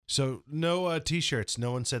So no T-shirts.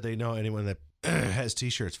 No one said they know anyone that has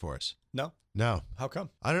T-shirts for us. No? No. How come?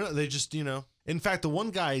 I don't know. They just, In fact, the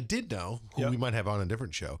one guy I did know, who we might have on a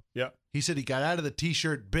different show, he said he got out of the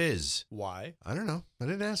T-shirt biz. Why? I don't know. I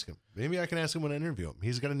didn't ask him. Maybe I can ask him when I interview him.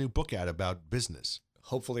 He's got a new book out about business.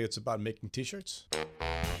 Hopefully it's about making T-shirts.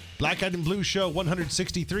 Black Eyed and Blue Show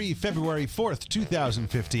 163, February 4th,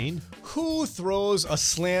 2015. Who throws a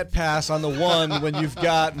slant pass on the one when you've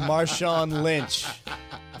got Marshawn Lynch?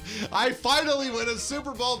 I finally win a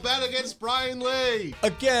Super Bowl bet against Brian Lee.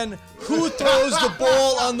 Again, who throws the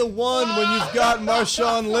ball on the one when you've got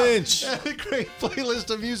Marshawn Lynch? A great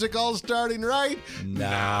playlist of music all starting right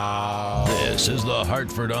now. This is the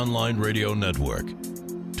Hartford Online Radio Network.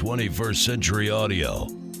 21st Century Audio.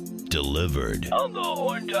 Delivered on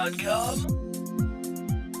thehorn.com.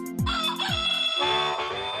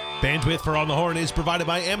 Bandwidth for On the Horn is provided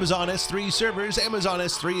by Amazon S3 servers. Amazon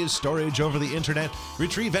S3 is storage over the internet.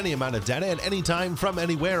 Retrieve any amount of data at any time from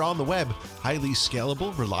anywhere on the web. Highly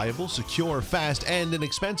scalable, reliable, secure, fast, and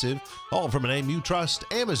inexpensive. All from a name you trust,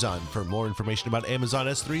 Amazon. For more information about Amazon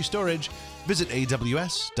S3 storage, visit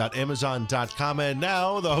aws.amazon.com. And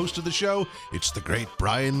now, the host of the show, it's the great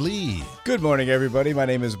Brian Lee. Good morning, everybody. My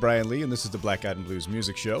name is Brian Lee, and this is the Black Eyed and Blues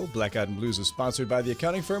Music Show. Black Eyed and Blues is sponsored by the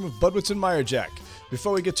accounting firm of Budwitz and Meyerjack.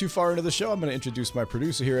 Before we get too far into the show, I'm going to introduce my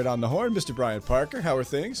producer here at On the Horn, Mr. Brian Parker. How are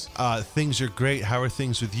things? Things are great. How are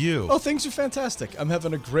things with you? Oh, things are fantastic. I'm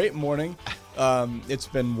having a great morning. It's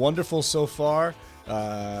been wonderful so far.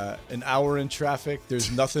 An hour in traffic.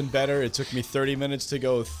 There's nothing better. It took me 30 minutes to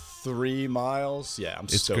go 3 miles. Yeah, I'm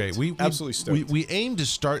it's stoked. Great. We absolutely stoked. We aim to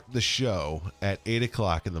start the show at 8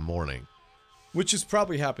 o'clock in the morning. Which has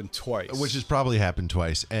probably happened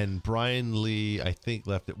twice. And Brian Lee, I think,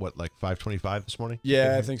 left at, 5:25 this morning?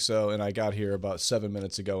 Yeah, I think so. And I got here about 7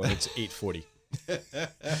 minutes ago, and it's 8:40.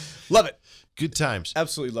 Love it. Good times.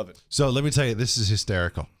 Absolutely love it. So let me tell you, this is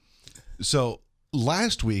hysterical. So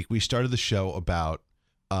last week, we started the show about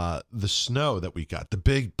the snow that we got, the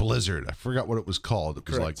big blizzard. I forgot what it was called. It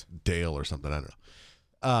was Correct. like Dale or something. I don't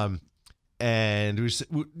know. And we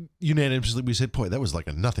unanimously said, boy, that was like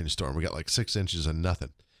a nothing storm. We got like 6 inches of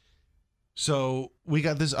nothing. So we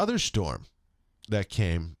got this other storm that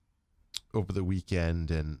came over the weekend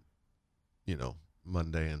and,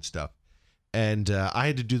 Monday and stuff. And I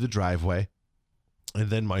had to do the driveway. And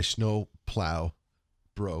then my snow plow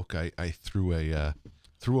broke. I threw a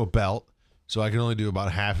belt. So I could only do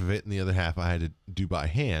about half of it, and the other half I had to do by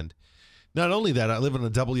hand. Not only that, I live on a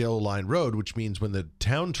double yellow line road, which means when the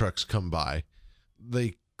town trucks come by,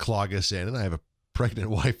 they clog us in, and I have a pregnant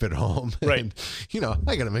wife at home. Right. And,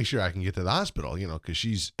 I got to make sure I can get to the hospital, because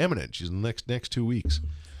she's imminent. She's in the next 2 weeks.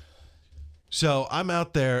 So I'm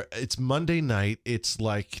out there. It's Monday night. It's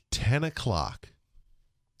like 10 o'clock.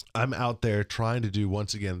 I'm out there trying to do,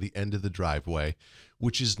 once again, the end of the driveway,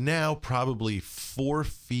 which is now probably 4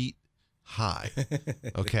 feet high.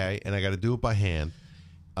 Okay. And I got to do it by hand.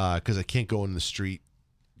 Because I can't go in the street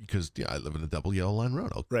because I live in a double yellow line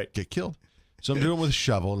road. I'll get killed. So I'm doing it with a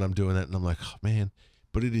shovel, and I'm doing it, and I'm like, oh, man.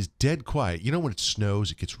 But it is dead quiet. When it snows,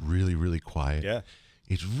 it gets really, really quiet. Yeah.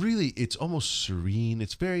 It's almost serene.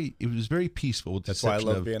 It was very peaceful. With That's why I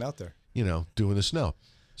love being out there. Doing the snow.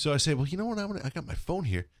 So I say, well, you know what? I got my phone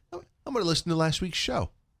here. I'm going to listen to last week's show.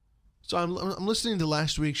 So I'm listening to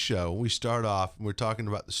last week's show. We start off, and we're talking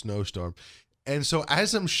about the snowstorm. And so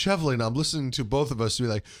as I'm shoveling, I'm listening to both of us be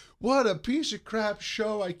like, what a piece of crap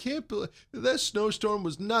show. I can't believe that snowstorm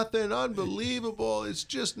was nothing. Unbelievable. It's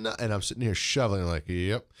just not. And I'm sitting here shoveling like,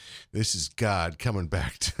 yep, this is God coming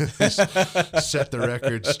back to set the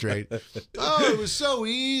record straight. Oh, it was so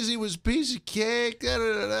easy. It was a piece of cake. Da,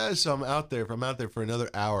 da, da, da. So I'm out there for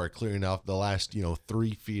another hour clearing off the last,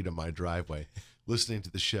 3 feet of my driveway, listening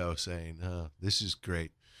to the show saying, this is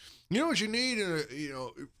great. You know what you need,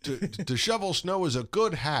 to shovel snow is a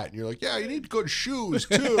good hat. And you're like, yeah, you need good shoes,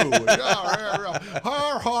 too. Har,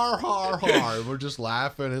 har, har, har. And we're just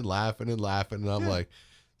laughing and laughing and laughing. And I'm like,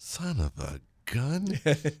 son of a gun.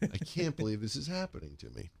 I can't believe this is happening to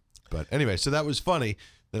me. But anyway, so that was funny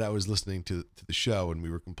that I was listening to the show and we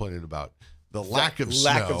were complaining about the lack of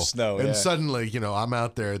snow. And suddenly, I'm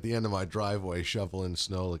out there at the end of my driveway shoveling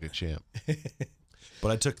snow like a champ.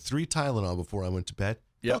 But I took 3 Tylenol before I went to bed.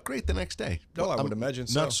 Yeah, felt great the next day. No, I would imagine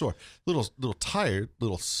so. Not sore, little tired,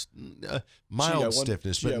 mild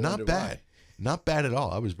stiffness, but not bad. Not bad at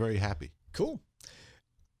all. I was very happy. Cool.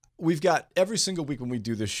 We've got every single week when we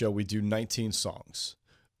do this show, we do 19 songs.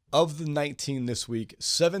 of the 19 this week,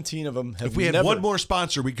 17 of them have If we had one more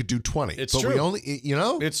sponsor, we could do 20. It's but true. We only,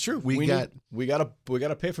 It's true. We gotta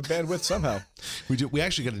pay for bandwidth somehow. We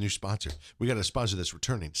actually got a new sponsor. We got a sponsor that's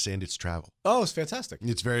returning, Sandits Travel. Oh, it's fantastic.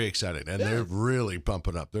 It's very exciting, and they're really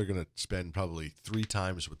pumping up. They're going to spend probably 3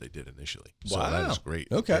 times what they did initially. So that is great.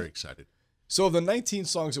 Okay. Very excited. So of the 19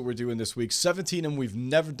 songs that we're doing this week, 17 of them we've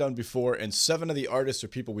never done before, and 7 of the artists are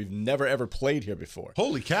people we've never, ever played here before.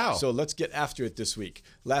 Holy cow. So let's get after it this week.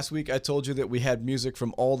 Last week I told you that we had music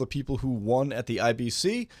from all the people who won at the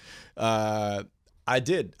IBC. I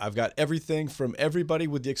did. I've got everything from everybody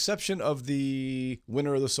with the exception of the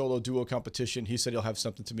winner of the solo duo competition. He said he'll have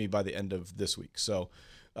something to me by the end of this week. So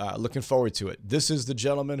looking forward to it. This is the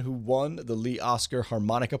gentleman who won the Lee Oscar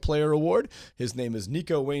Harmonica Player Award. His name is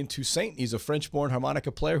Nico Wayne Toussaint. He's a French-born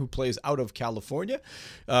harmonica player who plays out of California.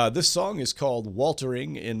 This song is called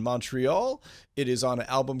Waltering in Montreal. It is on an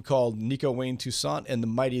album called Nico Wayne Toussaint and the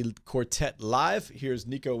Mighty Quartet Live. Here's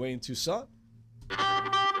Nico Wayne Toussaint.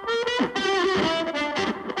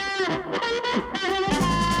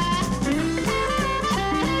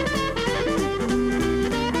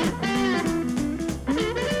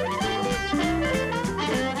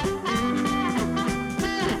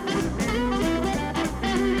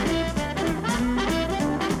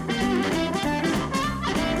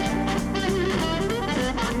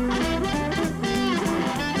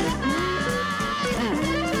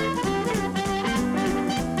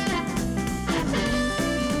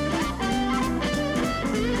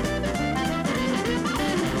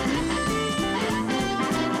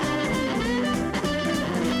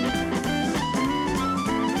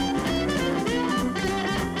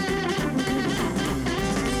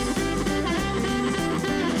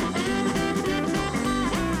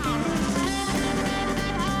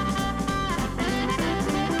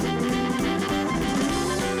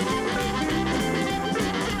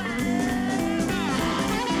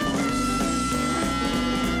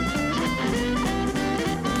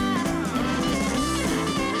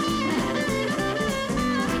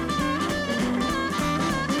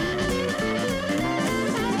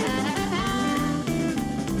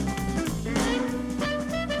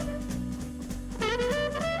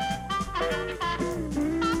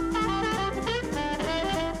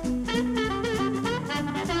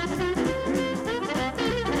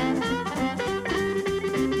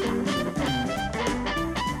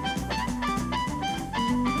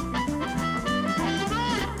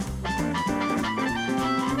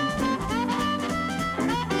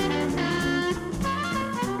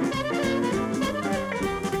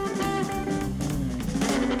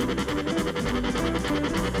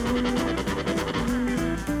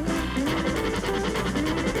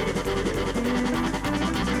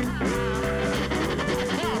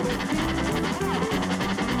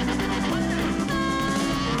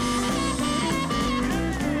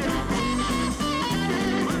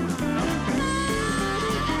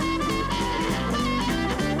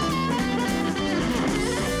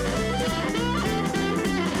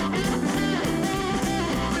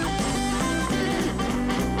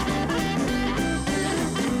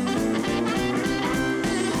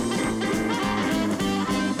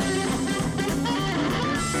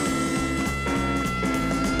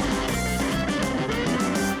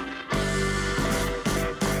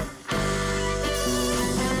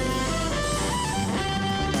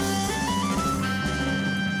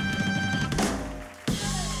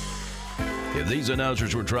 If these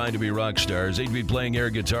announcers were trying to be rock stars, they'd be playing air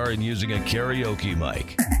guitar and using a karaoke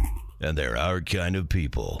mic. And they're our kind of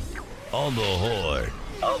people. On the Horn.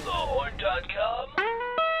 On thehorn.com.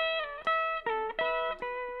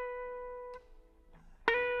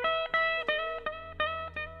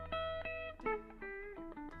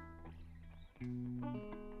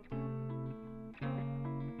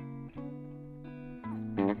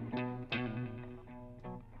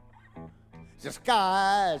 The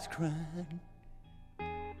sky's crying.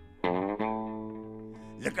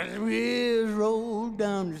 Look at the rivers roll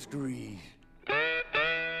down the street.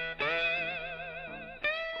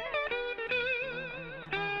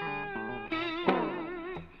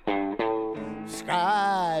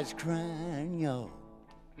 Sky's crying, y'all.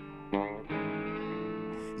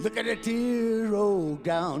 Look at the tears roll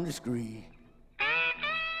down the street.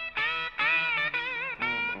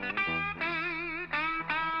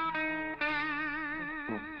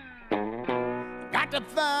 Got to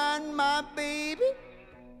find my baby.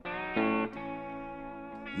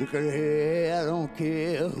 Look at her, I don't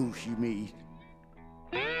care who she meets.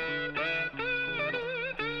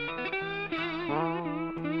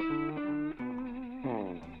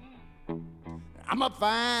 I'ma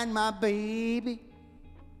find my baby.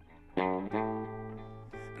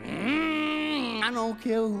 I don't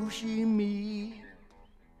care who she meet.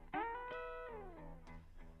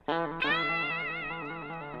 I'ma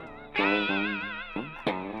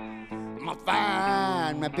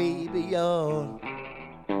find my baby, yo.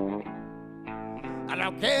 I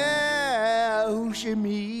don't care who she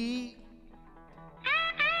meet.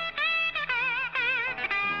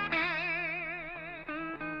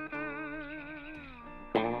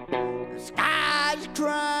 The sky's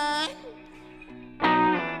crying.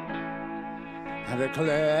 I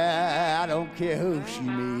declare I don't care who she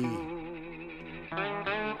meet.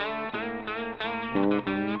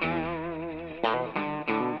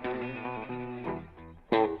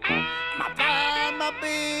 I find my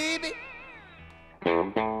baby.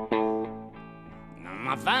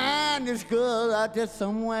 I find this girl out there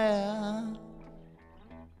somewhere.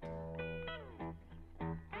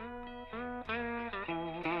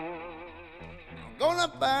 I'm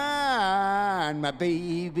gonna find my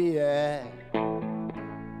baby.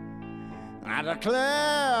 I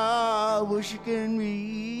declare where she can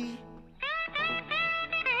be.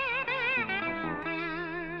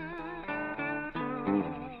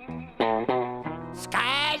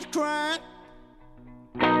 Sky's crying.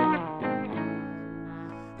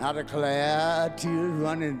 I declare tears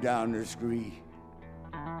running down the street.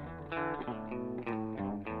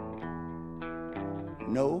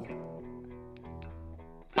 No.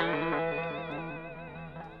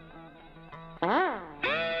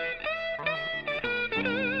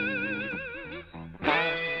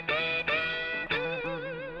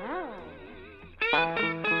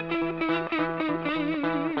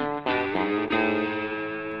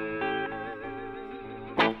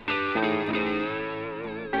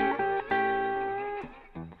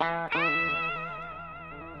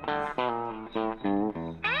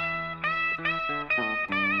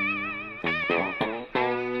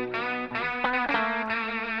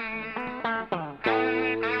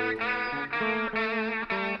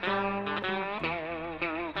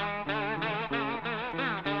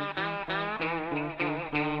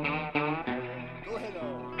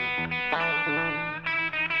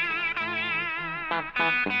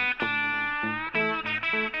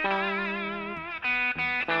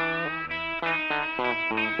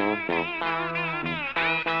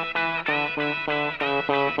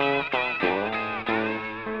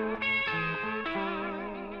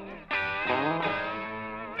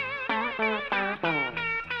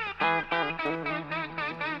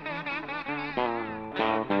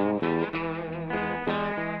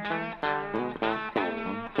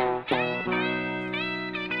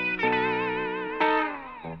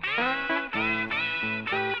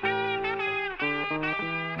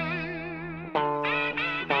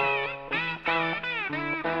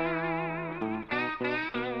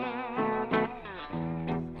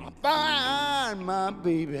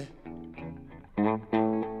 Baby,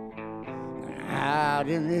 out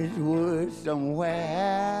in this woods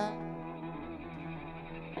somewhere.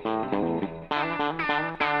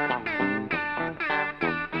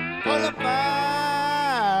 Gonna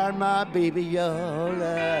find my baby, y'all.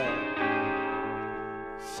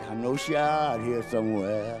 I know she out here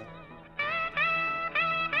somewhere.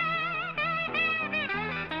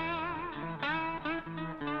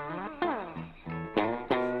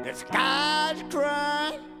 The sky's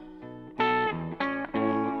crying.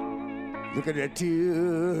 Look at that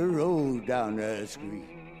tear roll down the street.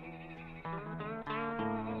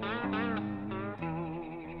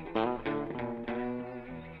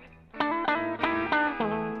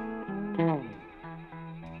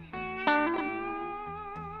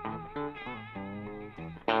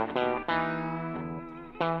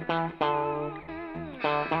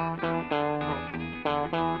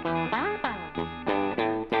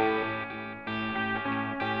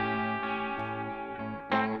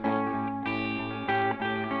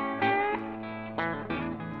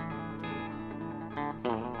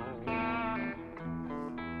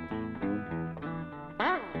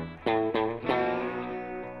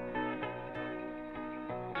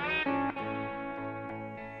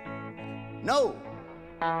 No.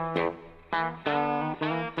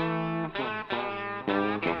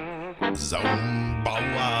 Zone bow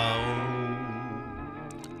wow.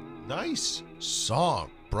 Nice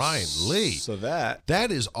song, Brian Lee. So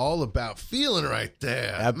that is all about feeling right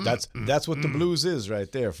there. that's what the blues is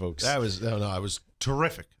right there, folks. That was I was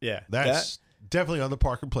terrific. Yeah, that's definitely on the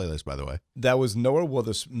Parker playlist, by the way. That was Noah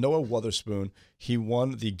Wotherspoon. He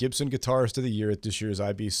won the Gibson Guitarist of the Year at this year's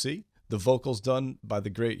IBC. The vocals done by the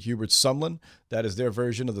great Hubert Sumlin. That is their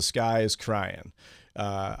version of The Sky is Crying.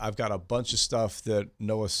 I've got a bunch of stuff that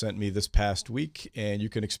Noah sent me this past week, and you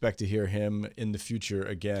can expect to hear him in the future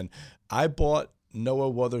again. I bought Noah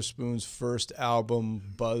Witherspoon's first album,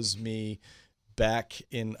 Buzz Me, back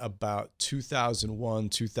in about 2001,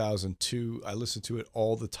 2002. I listened to it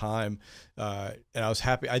all the time, and I was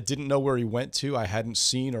happy. I didn't know where he went to. I hadn't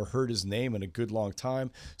seen or heard his name in a good long time,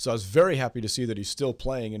 so I was very happy to see that he's still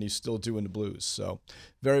playing and he's still doing the blues. So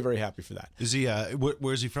very, very happy for that. Is he?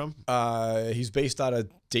 Where is he from? He's based out of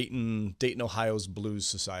Dayton, Ohio's Blues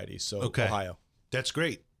Society, so Ohio. That's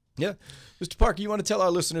great. Yeah. Mr. Parker, you want to tell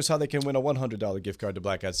our listeners how they can win a $100 gift card to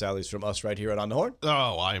Black Eyed Sally's from us right here at On the Horn?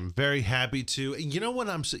 Oh, I'm very happy to. You know what?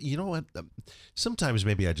 Sometimes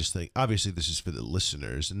maybe I just think, obviously this is for the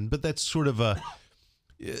listeners, but that's sort of a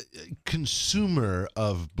consumer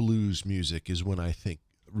of blues music is when I think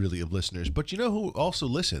really of listeners. But you know who also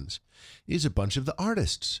listens is a bunch of the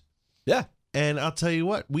artists. Yeah. And I'll tell you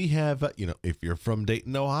what, we have, if you're from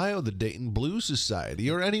Dayton, Ohio, the Dayton Blues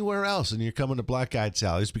Society, or anywhere else, and you're coming to Black Eyed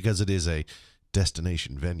Sally's because it is a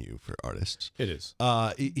destination venue for artists. It is.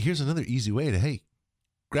 Here's another easy way to,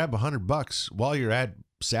 grab $100 while you're at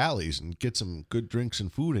Sally's and get some good drinks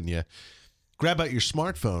and food in you. Grab out your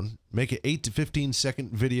smartphone, make an 8 to 15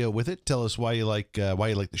 second video with it. Tell us why you like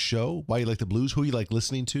the show, why you like the blues, who you like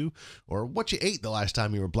listening to, or what you ate the last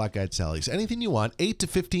time you were Black Eyed Sally's. Anything you want, 8 to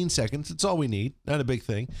 15 seconds. That's all we need. Not a big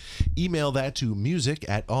thing. Email that to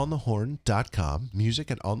music@onthehorn.com,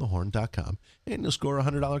 music@onthehorn.com, and you'll score a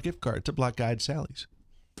 $100 gift card to Black Eyed Sally's.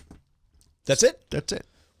 That's it? That's it.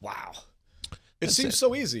 Wow. It seems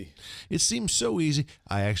so easy. It seems so easy.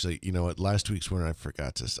 I actually, last week's winner, I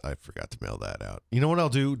forgot to mail that out. You know what I'll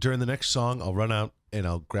do during the next song? I'll run out and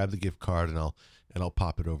I'll grab the gift card and I'll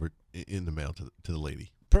pop it over in the mail to the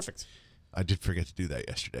lady. Perfect. I did forget to do that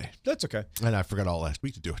yesterday. That's okay. And I forgot all last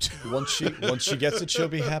week to do it. Once she gets it, she'll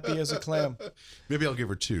be happy as a clam. Maybe I'll give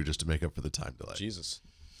her 2 just to make up for the time delay. Jesus.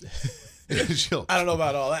 I don't know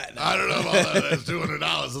about all that. I don't know about that. It's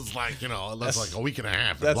 $200. It's like, that's like a week and a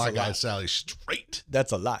half. That's Black Eyed Sally straight.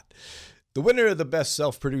 That's a lot. The winner of the Best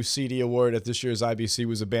Self-Produced CD Award at this year's IBC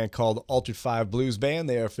was a band called Altered 5 Blues Band.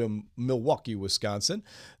 They are from Milwaukee, Wisconsin.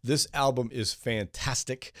 This album is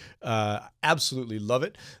fantastic. Absolutely love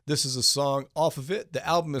it. This is a song off of it. The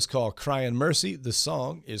album is called Crying Mercy. The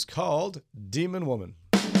song is called Demon Woman.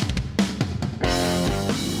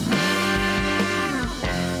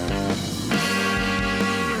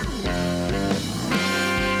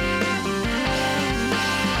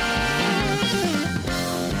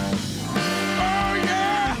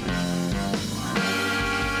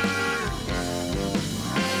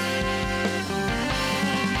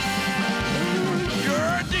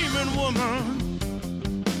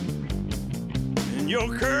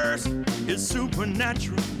 Your curse is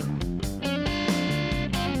supernatural.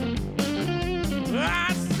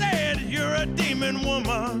 I said you're a demon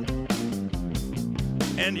woman,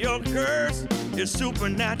 and your curse is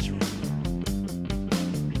supernatural.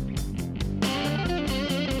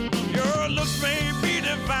 Your looks may be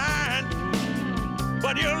divine,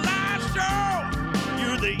 but your lies show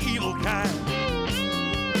you're the evil kind.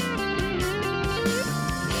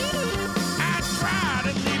 I tried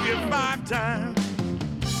to leave you 5 times.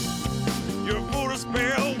 Your voodoo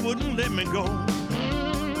spell wouldn't let me go.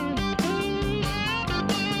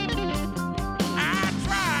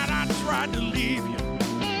 I tried to leave you,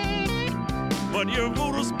 but your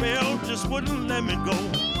voodoo spell just wouldn't let me go.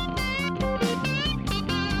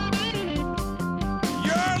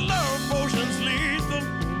 Your love potion's lethal,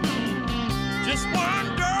 just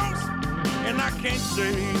one dose, and I can't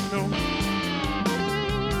say no.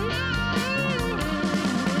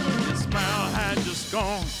 Your smile had just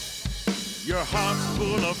gone. Your heart's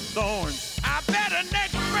full of thorns. I bet an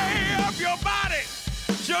X-ray of your body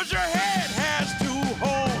shows your head has 2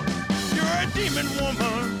 horns. You're a demon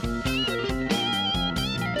woman,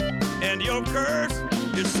 and your curse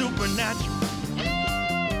is supernatural.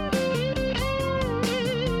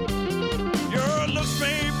 Your looks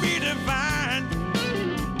may be divine,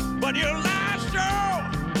 but your lies show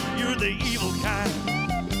you're the evil kind.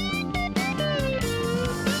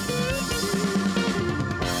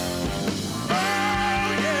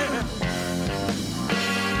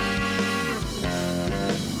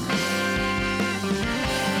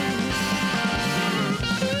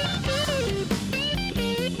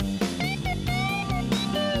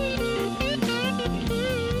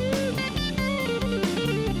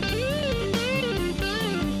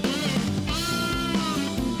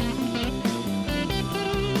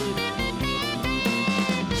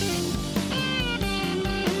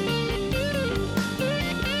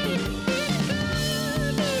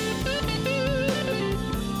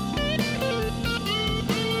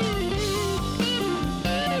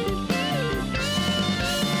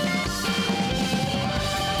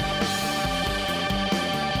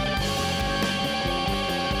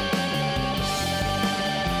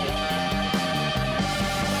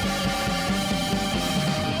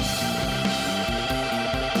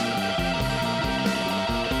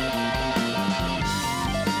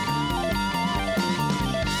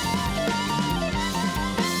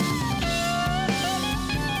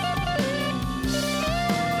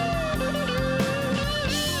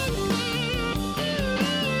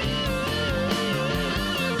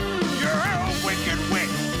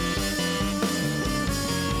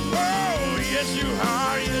 Yes, you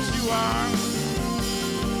are, yes, you are.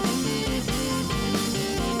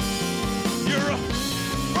 You're a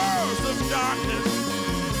force of darkness.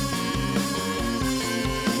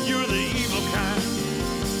 You're the evil kind.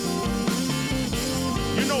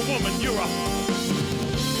 You know, woman, you're a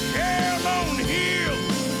hell on heels.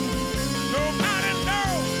 Nobody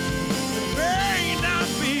knows the pain I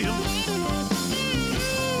feel.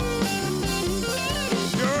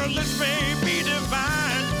 Your lips may be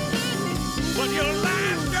divine, but your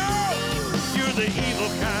lies go. You're the evil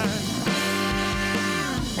kind.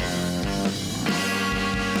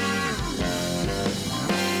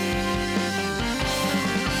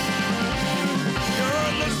 Your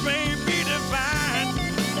lips may be divine,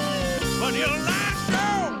 but your lies go.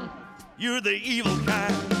 You're the evil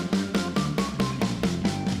kind.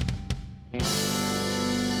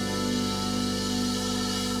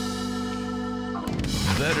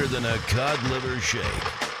 Better than a cod liver shake,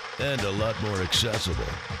 and a lot more accessible.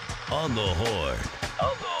 On the Horn.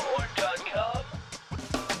 OnTheHorn.com.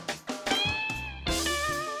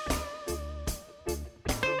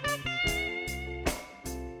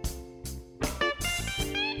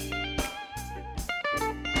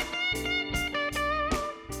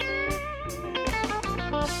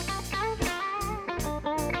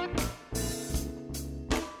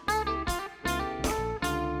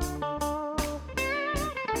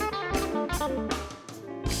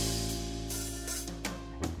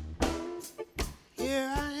 Here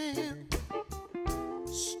I am,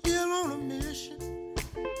 still on a mission,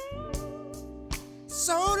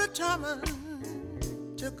 so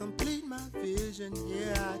determined to complete my vision.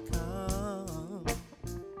 Here I come.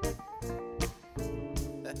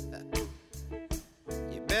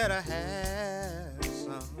 You better have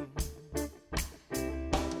some.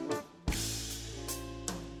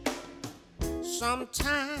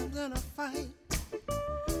 Sometimes in a fight,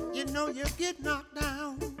 you know you get knocked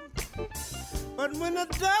down. But when the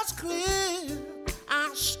dust clears,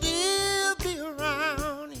 I'll still be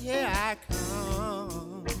around. Here I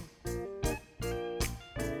come.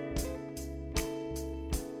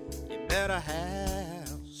 You better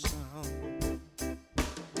have some.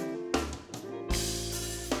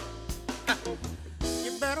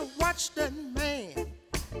 You better watch that man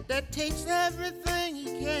that takes everything he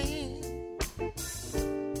can,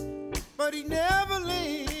 but he never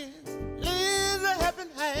lends a helping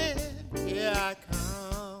hand. Here I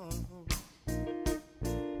come.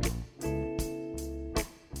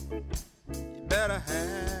 You better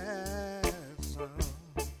have some.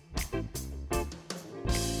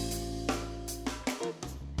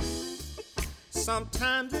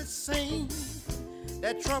 Sometimes it seems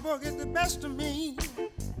that trouble gets the best of me,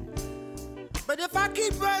 but if I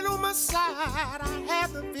keep right on my side, I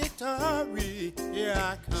have the victory. Here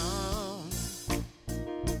I come.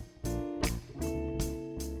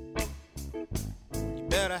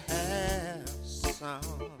 Better have some.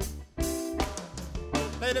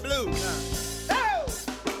 Play the blues now. Oh!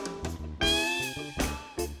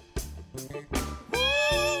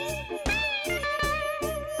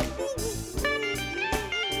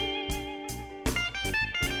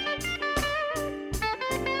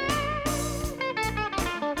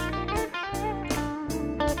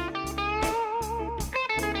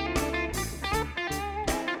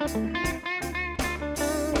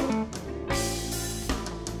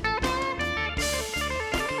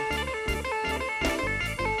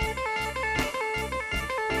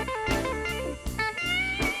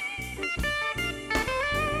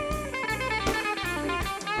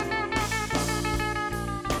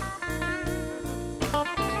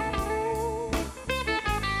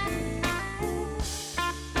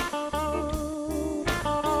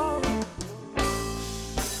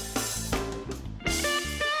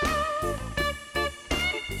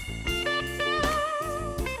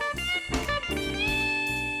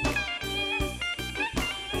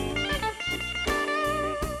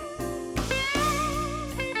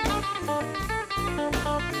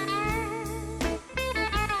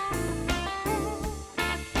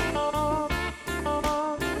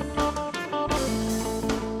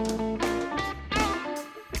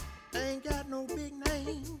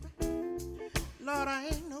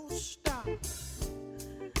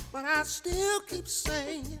 I still keep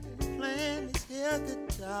singing and playing this here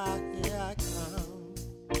guitar. Here I come.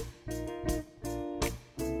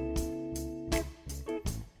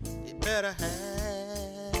 You better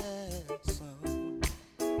have some.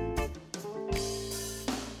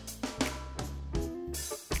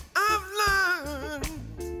 I've learned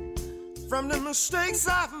from the mistakes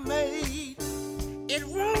I've made. It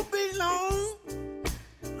won't be long.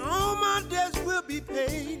 All my debts will be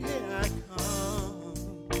paid. Here I come.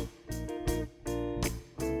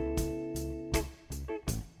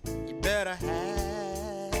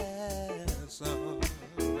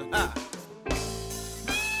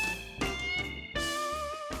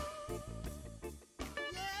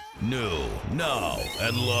 New, now,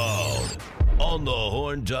 and loud.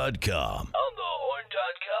 OnTheHorn.com.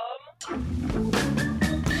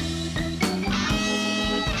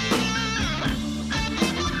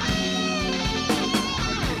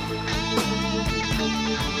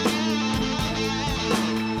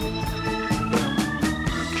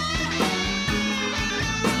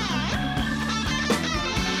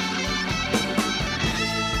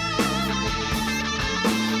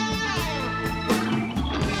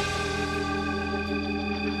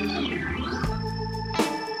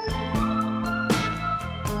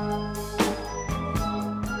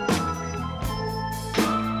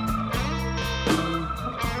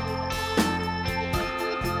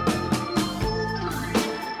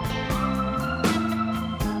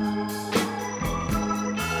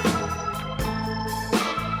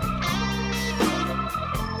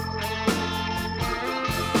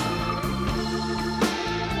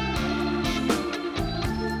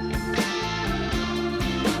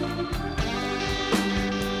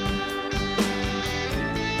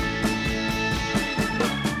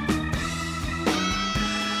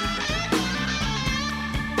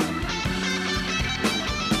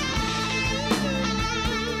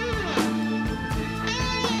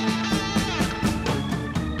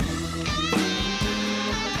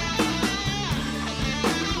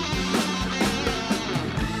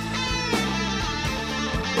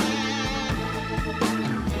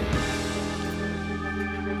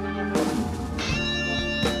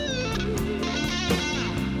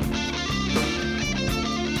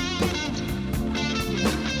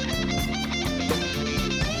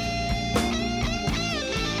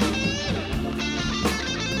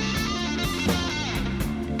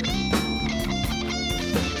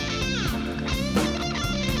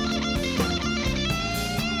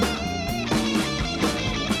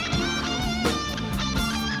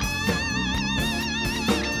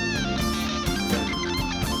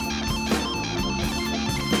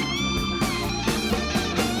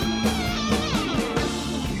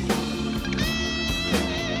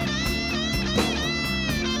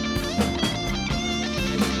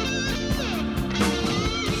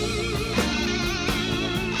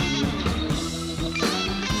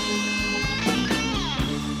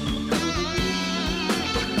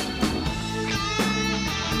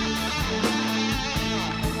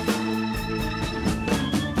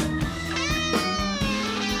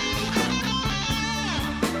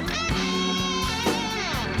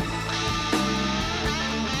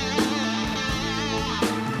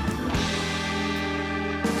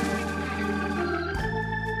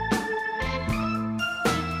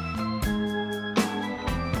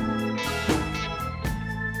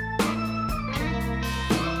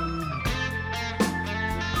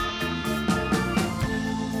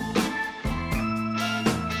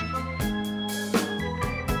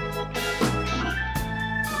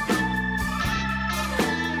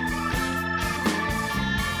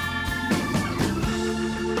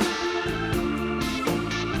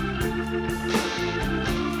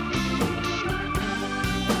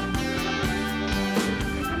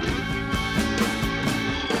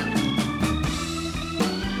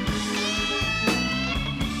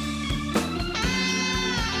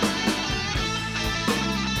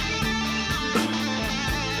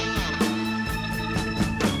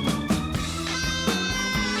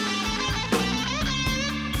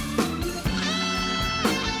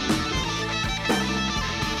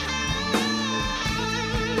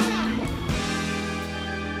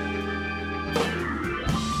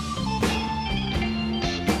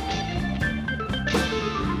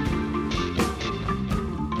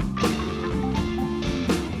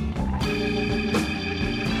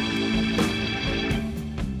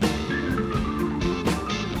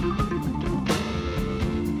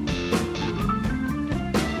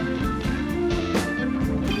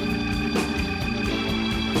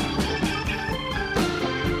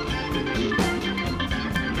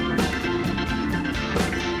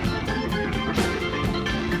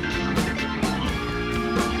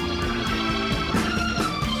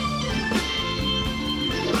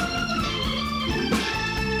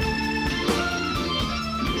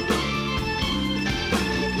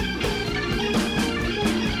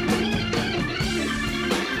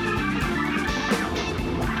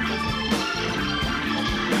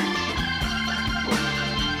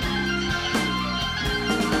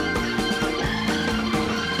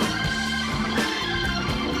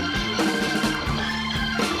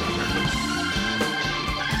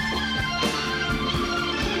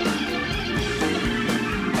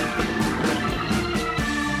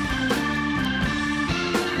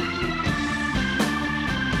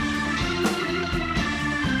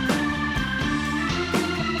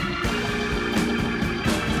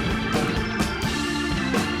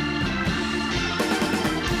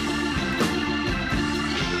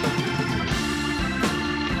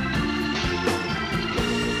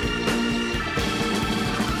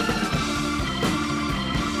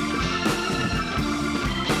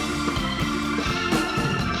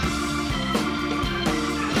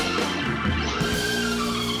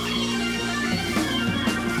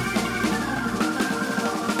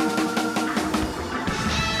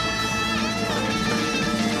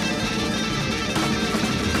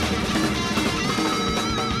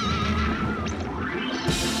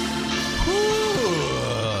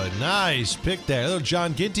 Nice pick there. A little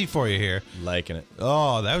John Ginty for you here. Liking it.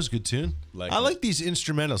 Oh, that was a good tune. Like I it. like these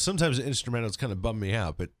instrumentals. Sometimes the instrumentals kind of bum me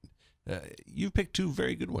out, but you picked two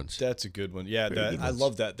very good ones. That's a good one. Yeah, Very good I ones.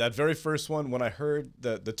 love that. That very first one, when I heard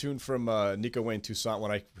the tune from Nico Wayne Toussaint,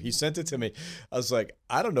 when he sent it to me, I was like,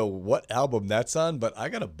 I don't know what album that's on, but I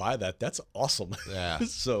gotta buy that. That's awesome. Yeah.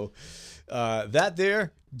 So that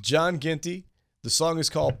there, John Ginty. The song is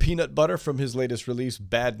called Peanut Butter from his latest release,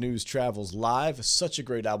 Bad News Travels Live. Such a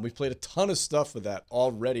great album. We've played a ton of stuff with that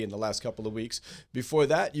already in the last couple of weeks. Before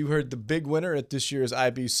that, you heard the big winner at this year's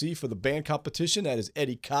IBC for the band competition. That is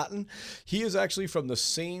Eddie Cotton. He is actually from the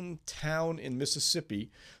same town in Mississippi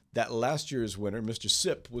that last year's winner, Mr.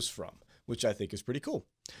 Sip, was from, which I think is pretty cool.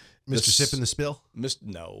 Mr. Sip in the Spill?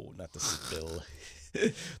 No, not the Spill.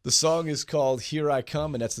 The song is called Here I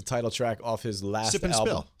Come, and that's the title track off his last Sip and album.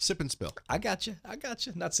 Spill. Sip and Spill. I got you.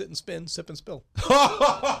 Not sit and spin, sip and spill.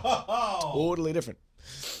 Totally different.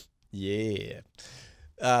 Yeah.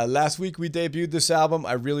 Last week we debuted this album.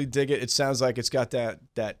 I really dig it. It sounds like it's got that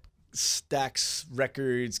Stax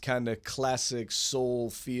Records kind of classic soul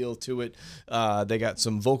feel to it. They got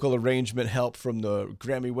some vocal arrangement help from the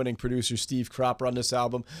Grammy-winning producer Steve Cropper on this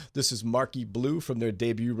album. This is Marky Blue from their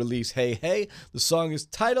debut release, Hey Hey. The song is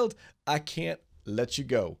titled I Can't Let You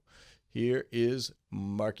Go. Here is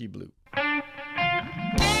Marky Blue.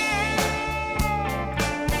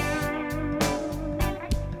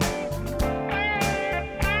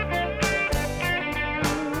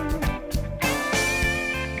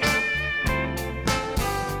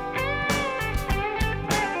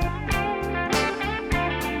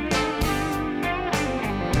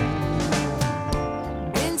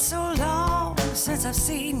 I've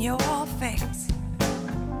seen your face.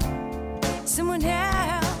 Someone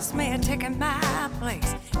else may have taken my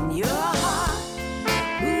place. And your heart,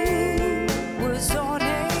 was on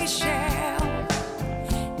a shelf.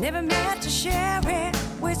 Never meant to share it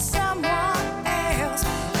with someone else.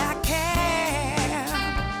 I can't,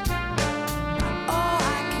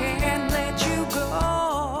 I can't let you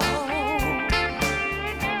go.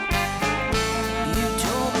 You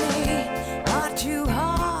told me heart to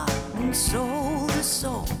heart and soul to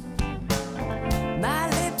soul. My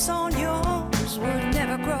lips on yours would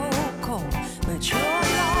never grow cold, but you're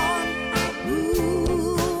gone.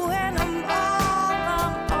 And I'm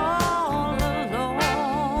all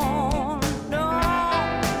alone. No,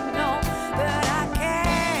 but I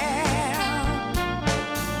can't.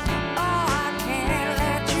 I can't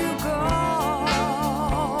let you go.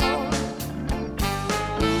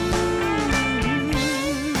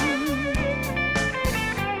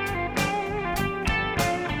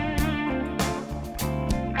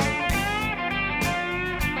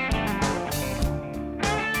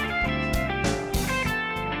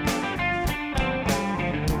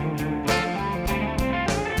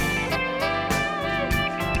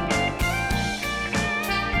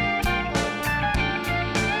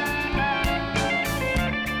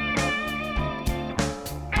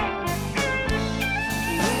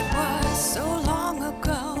 It was so long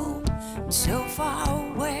ago, so far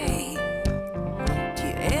away. Do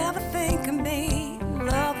you ever think of me,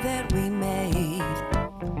 love that we made?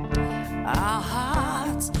 Our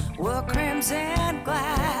hearts were crimson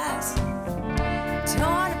glass,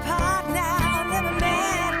 torn apart now, never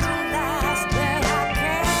meant to last. But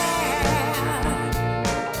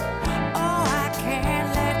I can't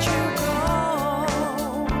let you go.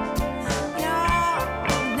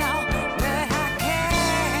 No, but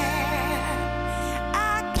I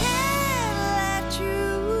can't let you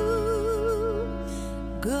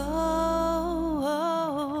go.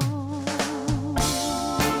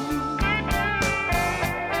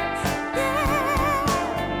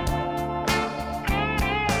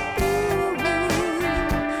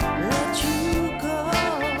 Let you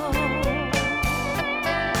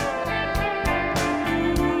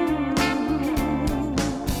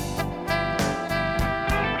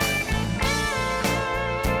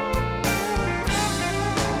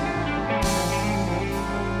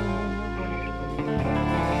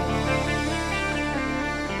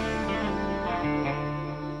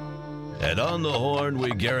And on the horn,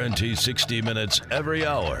 we guarantee 60 minutes every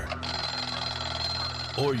hour.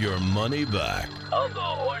 Or your money back.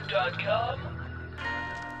 OnTheHorn.com.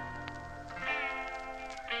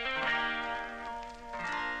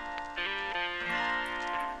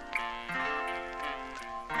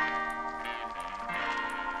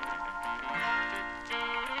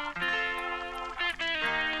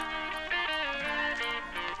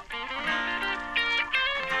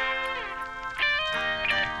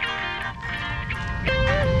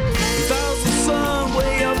 There's a sun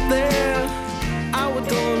way up there. I would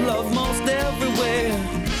go love most everywhere.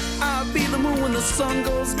 I've sun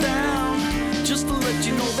goes down, just to let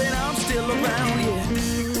you know that I'm still around, yeah.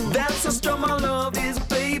 That's how strong my love is,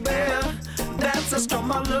 baby. That's how strong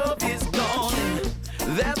my love is gone.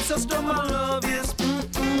 That's how strong my love is.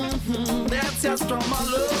 That's how strong my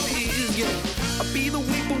love is, yeah. I'll be the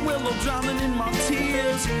weeping willow drowning in my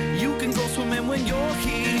tears. You can go swimming when you're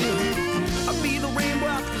here. I'll be the rainbow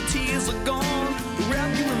after the tears are gone. Wrap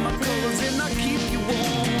you in my colors and I'll keep you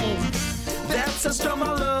warm. That's how strong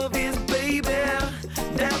my love is, baby.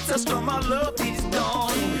 That's how strong my love is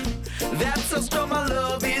gone. That's how strong my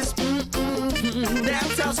love is.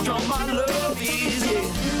 That's how strong my love is,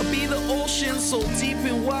 yeah. I'll be the ocean so deep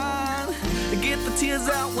and wide. Get the tears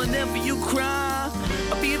out whenever you cry.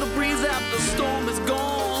 I'll be the breeze after the storm is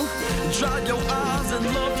gone. Dry your eyes and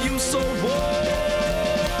love you so warm.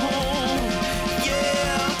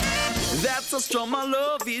 Yeah, that's how strong my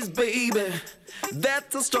love is, baby.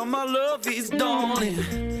 That's how strong my love is, darling.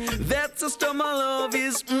 That's how strong my love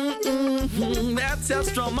is. That's how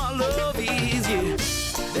strong my love is, yeah.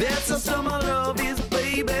 That's how strong my love is,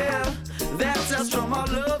 baby. That's how strong my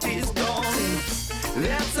love is, darling.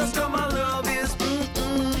 That's how strong my love is.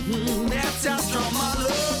 That's how strong my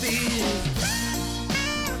love is.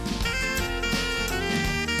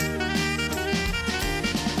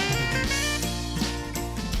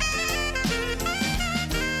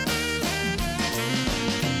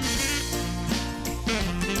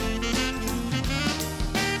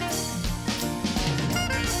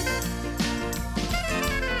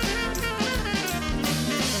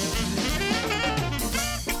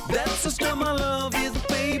 That's how strong my love is,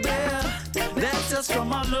 baby. That's how strong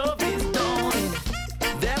my love is, darling.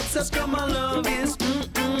 That's how strong my love is.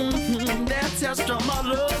 That's how strong my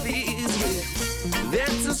love is, yeah.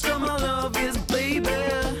 That's how strong my love is, baby.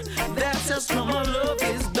 That's how strong my love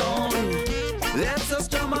is, darling. That's how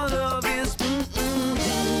strong my love is.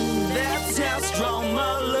 That's how strong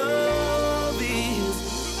my love is.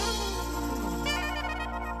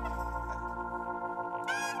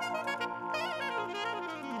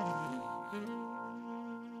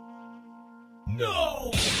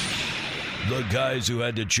 No! The guys who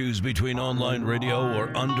had to choose between online radio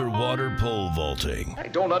or underwater pole vaulting. I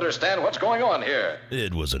don't understand what's going on here.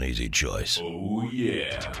 It was an easy choice. Oh,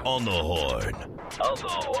 yeah. On the Horn. On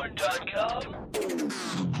thehorn.com.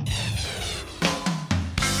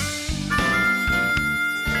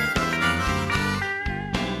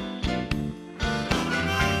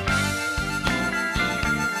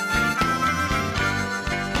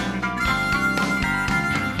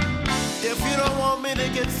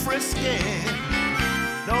 Get frisky.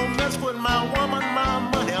 Don't mess with my woman, my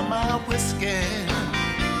money, my whiskey.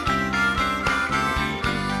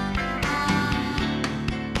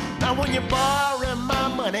 Now when you borrow my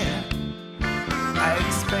money, I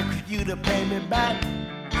expect you to pay me back.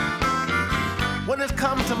 When it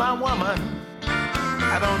comes to my woman,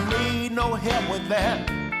 I don't need no help with that.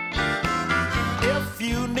 If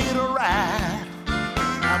you need a ride,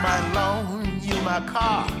 I might loan you my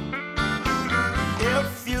car.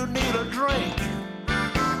 If you need a drink,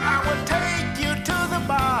 I will take you to the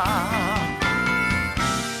bar.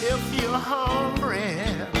 If you're hungry,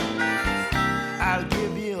 I'll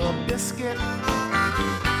give you a biscuit.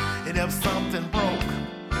 And if something broke,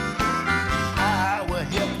 I will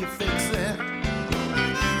help you fix it.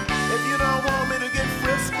 If you don't want me to get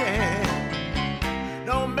frisky,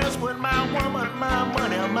 don't mess with my woman, my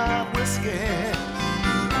money, my whiskey.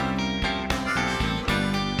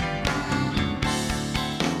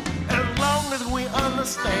 We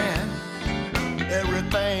understand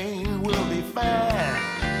everything will be fair.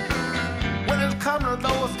 When it comes to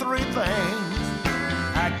those three things,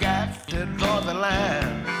 I got to draw the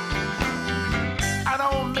line. I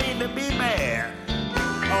don't mean to be bad,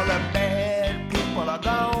 all the bad people are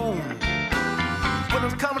gone. When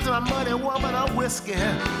it comes to my money, woman, or whiskey,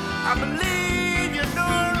 I believe you're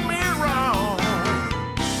doing me wrong.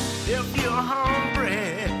 If you're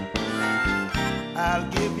hungry, I'll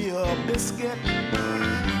give you a biscuit.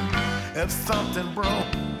 If something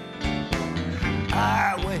broke,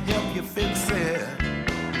 I will help you fix it.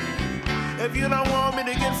 If you don't want me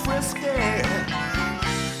to get frisky,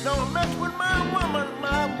 don't mess with my woman,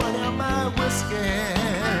 my money, my whiskey.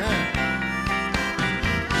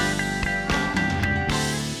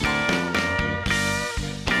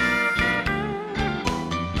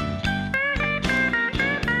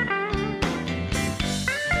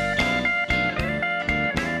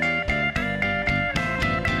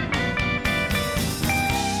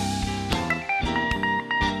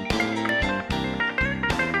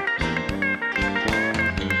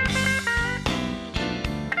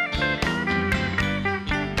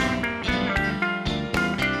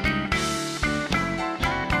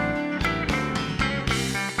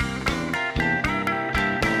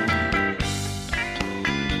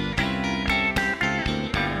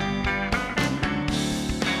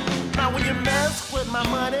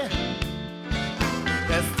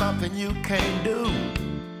 you can't do.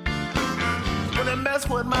 When I mess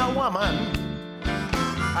with my woman,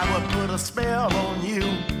 I will put a spell on you.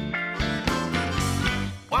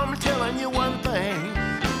 I'm telling you one thing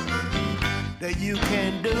that you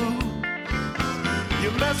can do. You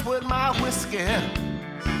mess with my whiskey,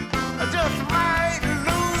 I just might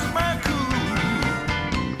lose my cool.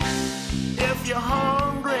 If you're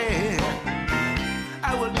hungry,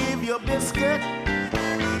 I will give you a biscuit.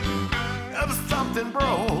 If something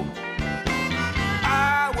broke,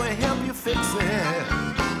 I will help you fix it.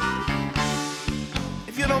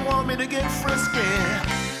 If you don't want me to get frisky,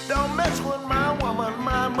 don't mess with my woman,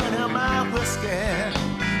 my money, my whiskey.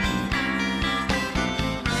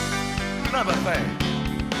 Another thing,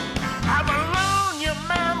 I will loan you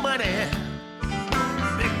my money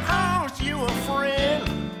because you a friend.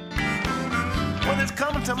 When it's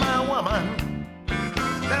coming to my woman,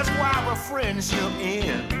 that's why our friendship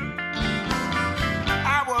ends.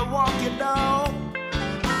 I will walk your dog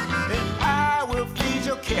and I will feed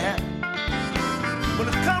your cat. When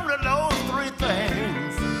it's come to those three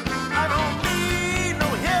things, I don't need no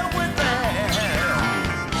help with that.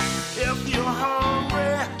 If you're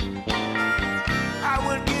hungry, I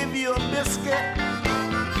will give you a biscuit.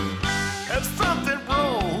 If something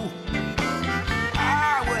broke,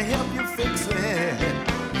 I will help you fix it.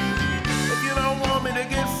 If you don't want me to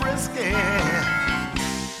get frisky,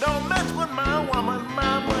 don't mess with my woman,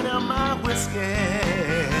 my money, my whiskey.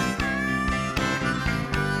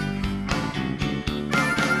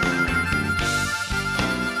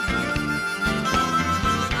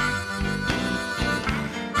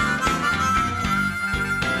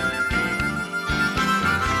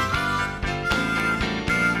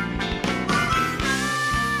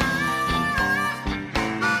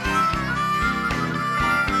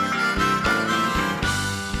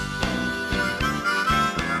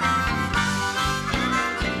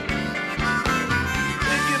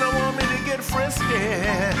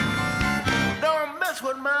 Don't mess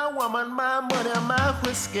with my woman, my money, my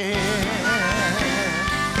whiskey.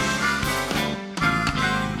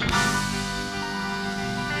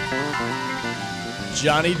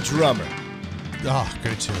 Johnny Drummer. Oh,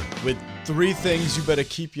 great tune. With three things you better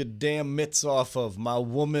keep your damn mitts off of: my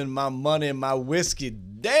woman, my money, my whiskey.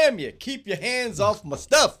 Damn you, keep your hands off my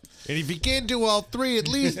stuff. And if you can't do all three, at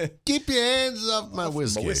least keep your hands off my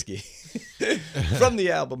whiskey. My whiskey. From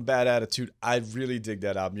the album Bad Attitude, I really dig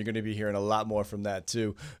that album. You're going to be hearing a lot more from that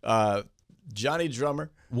too. Johnny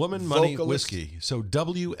Drummer, Woman, Money, vocalist. Whiskey. So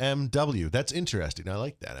WMW. That's interesting. I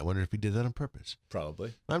like that. I wonder if he did that on purpose.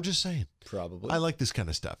 Probably. I'm just saying. Probably. I like this kind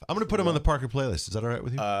of stuff. I'm going to put him on the Parker playlist. Is that all right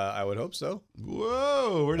with you? I would hope so.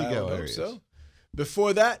 Whoa, where'd he go? I hope so.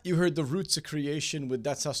 Before that, you heard The Roots of Creation with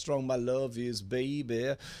That's How Strong My Love Is,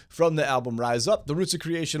 Baby, from the album Rise Up. The Roots of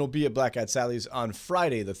Creation will be at Black Eyed Sally's on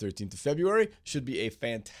Friday, the 13th of February. Should be a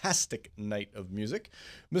fantastic night of music.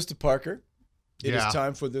 Mr. Parker, it is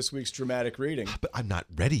time for this week's dramatic reading. But I'm not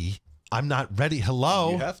ready. I'm not ready.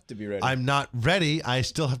 Hello? You have to be ready. I'm not ready. I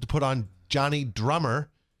still have to put on Johnny Drummer.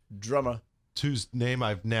 Drummer. Whose name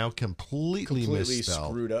I've now completely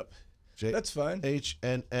misspelled. Screwed up. That's fine.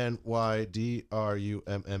 HNNYDRUMMER.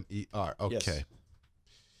 Okay. Yes.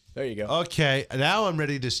 There you go. Okay. Now I'm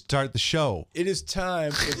ready to start the show. It is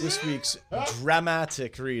time for this week's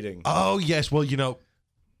dramatic reading. Oh, yes. Well, you know,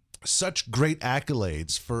 such great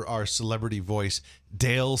accolades for our celebrity voice,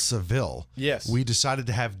 Dale Seville. Yes. We decided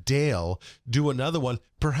to have Dale do another one.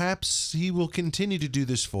 Perhaps he will continue to do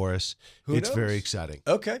this for us. Who it's knows? very exciting.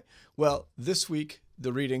 Okay. Well, this week,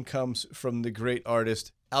 the reading comes from the great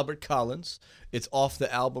artist Albert Collins. It's off the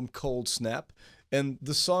album Cold Snap, and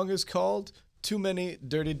the song is called Too Many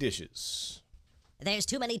Dirty Dishes. There's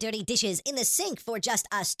too many dirty dishes in the sink for just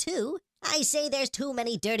us two. I say there's too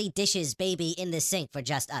many dirty dishes, baby, in the sink for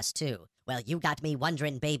just us two. Well, you got me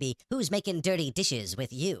wondering, baby, who's making dirty dishes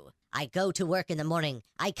with you? I go to work in the morning.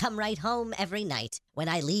 I come right home every night. When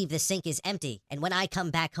I leave, the sink is empty. And when I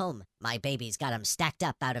come back home, my baby's got 'em stacked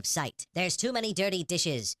up out of sight. There's too many dirty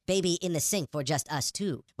dishes, baby, in the sink for just us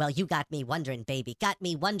two. Well, you got me wondering, baby. Got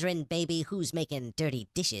me wondering, baby, who's making dirty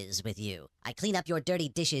dishes with you? I clean up your dirty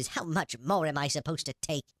dishes. How much more am I supposed to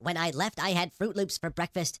take? When I left, I had Fruit Loops for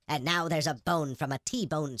breakfast. And now there's a bone from a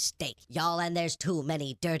T-bone steak. Y'all, and there's too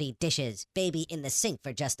many dirty dishes, baby, in the sink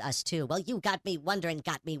for just us two. Well, you got me wondering,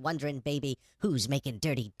 baby, who's making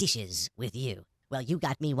dirty dishes with you? Well, you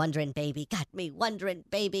got me wondering, baby,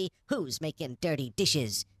 who's making dirty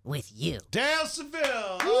dishes with you? Dale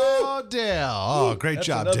Seville. Oh, Dale. Oh, great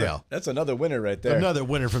job, Dale. That's another winner right there. Another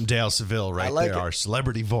winner from Dale Seville right like there, it. our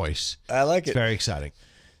celebrity voice. I like It's it. very exciting.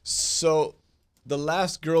 So The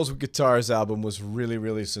last Girls with Guitars album was really,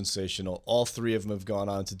 really sensational. All three of them have gone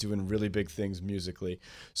on to doing really big things musically.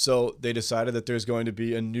 So they decided that there's going to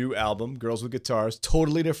be a new album, Girls with Guitars,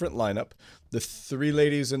 totally different lineup. The three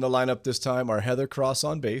ladies in the lineup this time are Heather Cross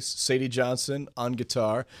on bass, Sadie Johnson on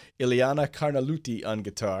guitar, Ileana Carnaluti on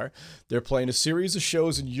guitar. They're playing a series of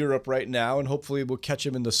shows in Europe right now, and hopefully we'll catch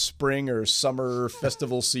them in the spring or summer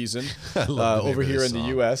festival season over here in the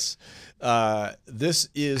U.S. This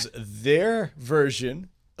is their version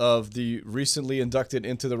of the recently inducted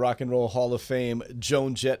into the Rock and Roll Hall of Fame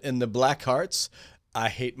Joan Jett and the Blackhearts. I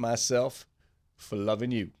Hate Myself for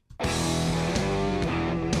Loving You.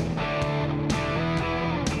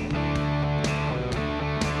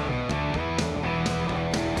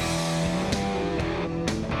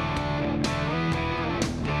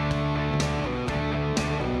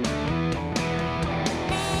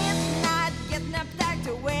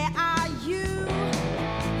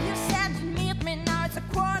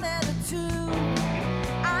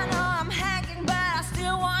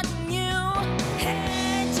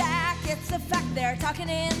 Talking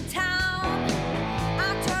in town,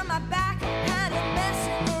 I turn my back and I'm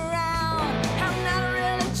messing around. I'm not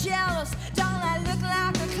really jealous, don't I look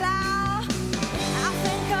like a clown? I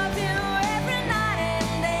think of you every night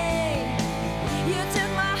and day. You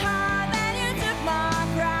took my heart and you took my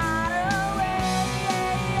pride away.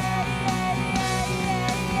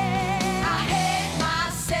 I hate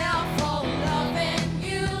myself for loving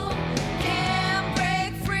you. Can't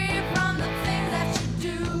break free from the things that you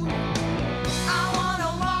do. I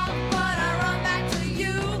wanna walk, but I run back to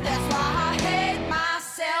you. That's why I hate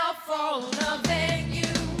myself for loving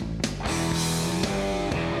you.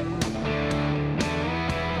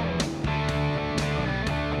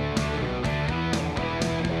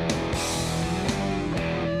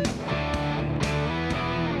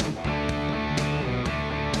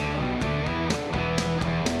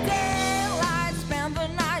 Daylight, spend the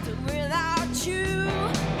night without you,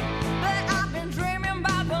 but I've been dreaming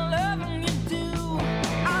about the loving you do.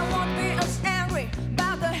 I won't be as angry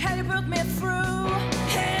about the hell you put me through.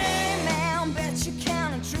 Hey man, bet you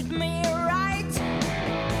can treat me right.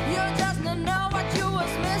 You just don't know what you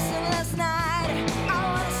was missing last night. I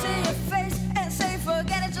wanna see your face and say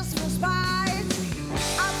forget it just for spite.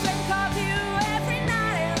 I think of you every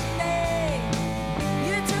night and day.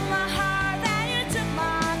 You took my heart and you took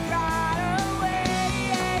my pride away.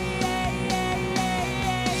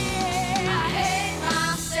 I hate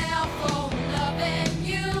myself for loving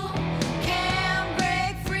you. Can't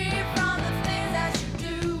break free from the things that you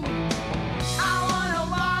do. I wanna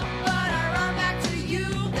walk, but I run back to you.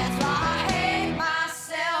 That's why I hate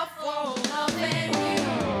myself for loving you.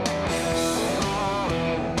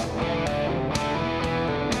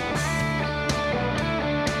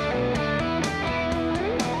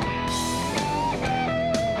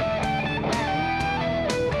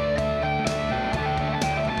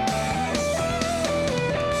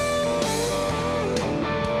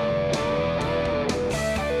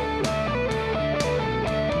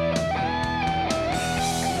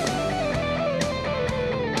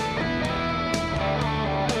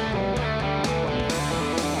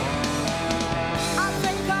 I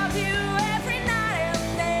think of you every night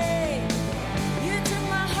and day. You took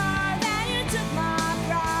my heart and you took my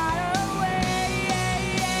pride away.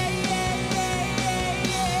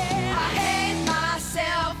 I hate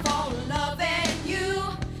myself for loving you.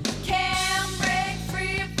 Can't break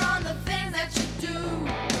free from the things that you do.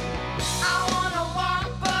 I wanna walk,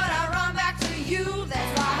 but I run back to you.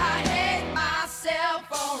 That's why I hate myself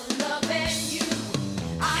for loving you.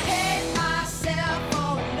 I hate myself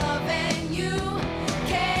for loving you.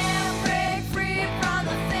 Can't break free from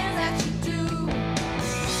the things that you do.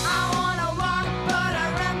 I wanna walk, but I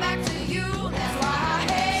run back to you. That's why I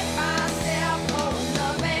hate myself for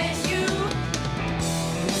loving you.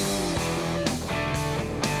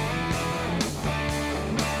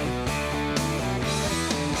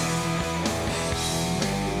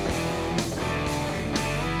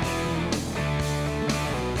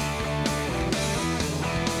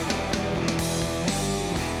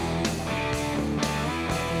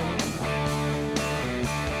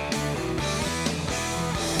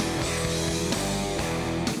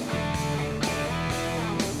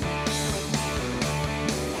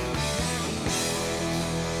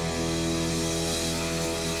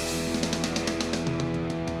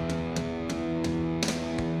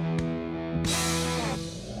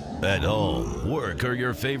 At home, work, or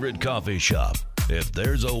your favorite coffee shop, if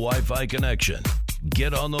there's a Wi-Fi connection,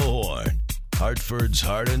 get on the horn. Hartford's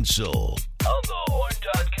Heart and Soul. On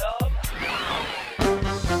thehorn.com.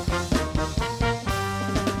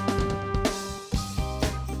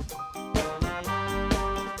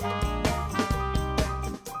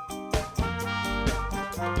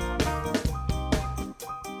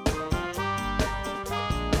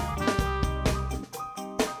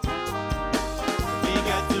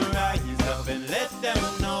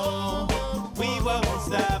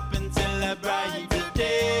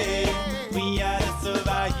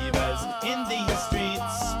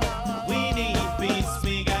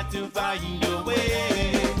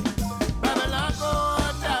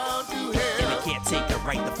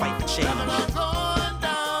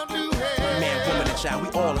 shall we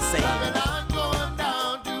all the same? Babylon going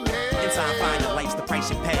down to hell. In time, find your life's the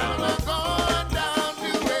price you pay. Babylon going down to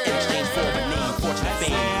hell. In exchange for a name, fortune, and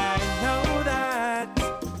fame. I know that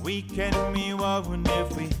we can be one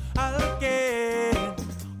if we again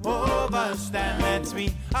overstand that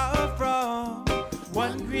we are from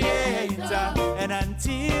one creator, and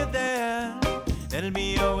until then, there'll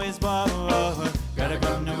be always more. Gotta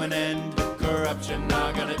come to an end. Corruption,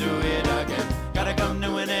 not gonna do it again. Gotta come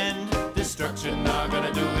to an end. Destruction, not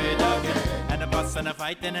gonna do it again. And a fuss and a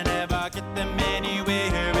fight, and I never get them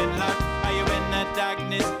anywhere in luck. Are you in the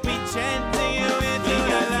darkness? We chant to you into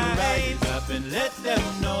the light. Rise up and let them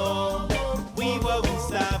know we won't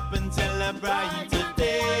stop until a brighter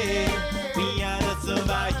day. We are the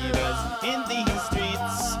survivors in these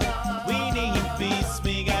streets. We need peace.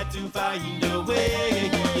 We got to find a way.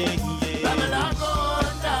 Babylon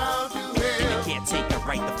going down to hell. And you can't take the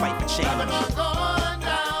right to fight for change. Babylon going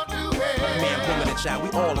down to hell. Man, woman, and child, we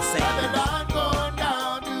all the same. Babylon going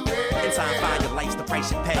down to hell. In time, find your life's the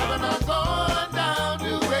price you pay. Babylon going down to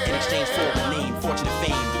hell. In exchange for a name, fortune, and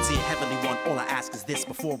fame. Dear Heavenly One, all I ask is this: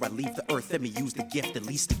 before I leave the earth, let me use the gift at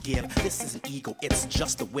least to give. This is an ego, it's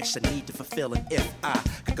just a wish I need to fulfill. And if I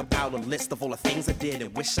could compile a list of all the things I did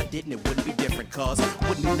and wish I didn't, it wouldn't be different. Cause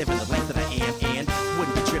wouldn't be living the life that I am and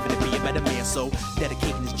wouldn't be driven to be a better man. So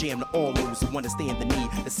dedicating this jam to all those who understand the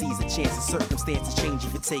need to seize a chance. And circumstances change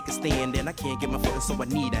if you take a stand. And I can't get my footing, so I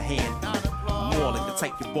need a hand. More like the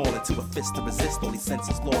type you ball into a fist to resist all these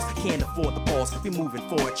senses lost. Can't afford the pause, we moving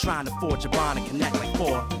forward, trying to forge a bond and connect like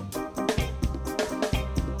four.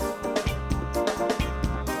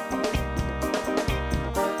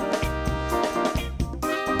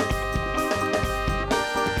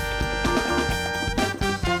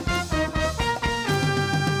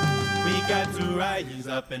 Rise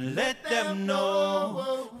up and let them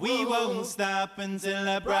know we won't stop until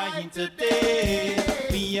a brighter day.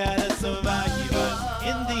 We are the survivors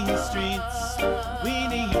in these streets. We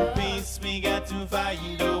need peace, we got to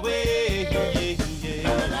find a way.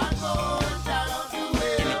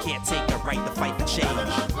 And they can't take the right to fight for change.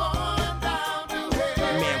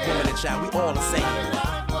 Man, woman, and child, we all the same.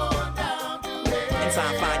 In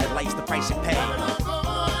time, find your life's the price you pay.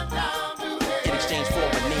 In exchange for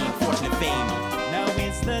a name, fortune, and fame. Now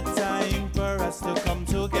is the time for us to come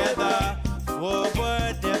together.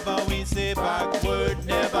 Forward never, we say backward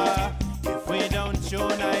never. If we don't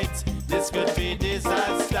unite, this could be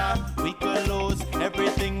disaster. We could lose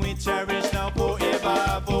everything we cherish now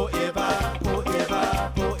forever, forever,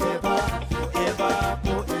 forever, forever, ever,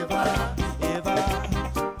 forever, ever.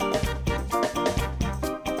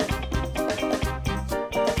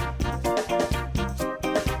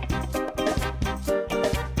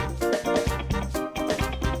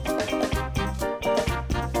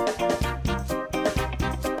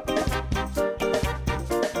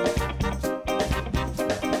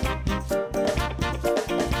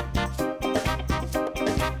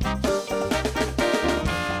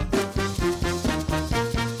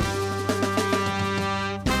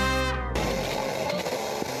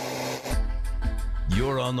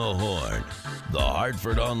 You're on the Horn, the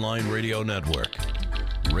Hartford Online Radio Network.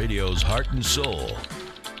 Radio's heart and soul.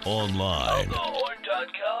 Online.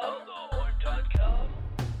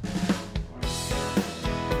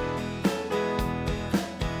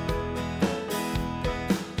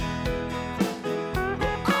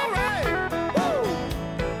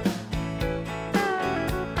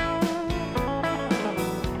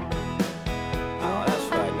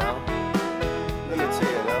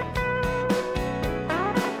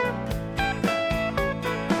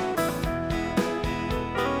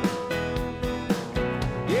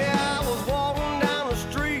 Yeah, I was walking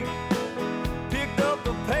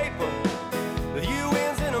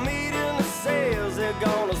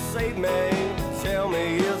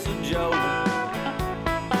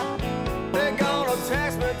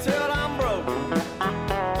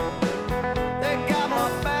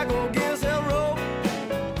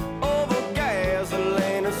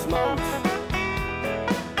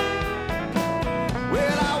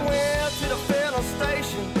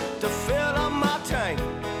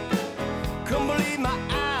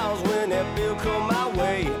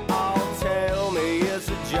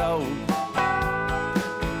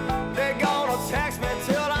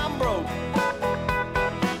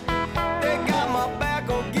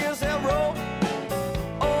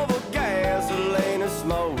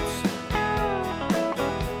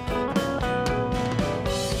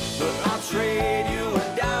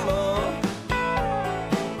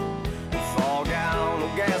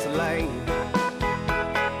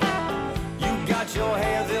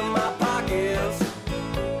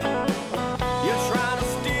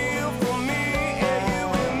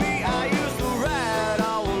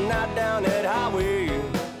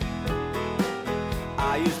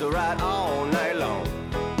right all night long.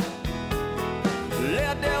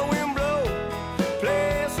 Let that wind blow,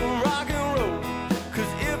 play some rock and roll.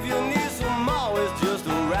 'Cause if you need some more, it's just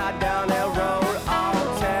a ride down that road.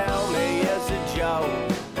 Oh, tell me it's a joke.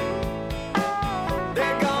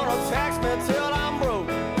 They're gonna tax me till I'm broke.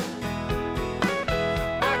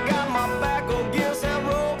 I got my back against that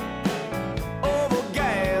rope over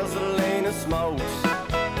gasoline and smokes.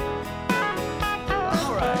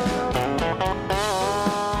 All right.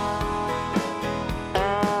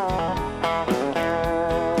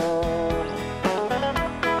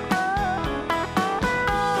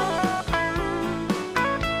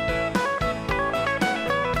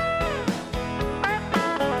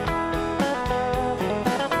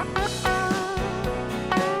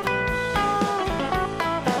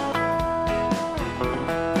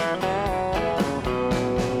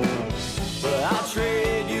 But I'll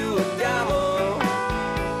trade you a diamond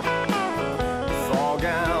for a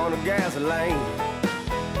gallon of gasoline.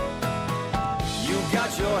 You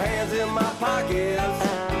got your hands in my pockets.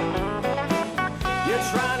 You're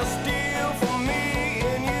trying to steal from me,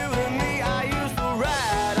 and you and me. I used to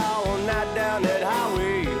ride all night down that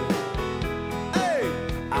highway. Hey,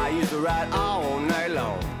 I used to ride all night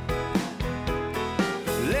long.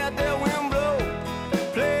 Let that wind blow,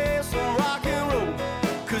 play some rock and roll.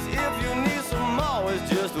 'Cause if you need some more, it's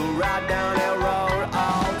just a ride down that road.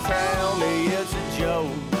 Oh, tell me it's a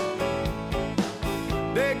joke.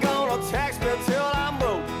 They're gonna tax me till I'm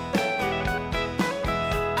broke.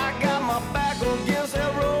 I got my back against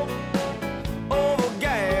that rope over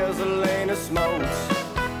gasoline and smokes.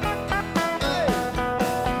 Hey.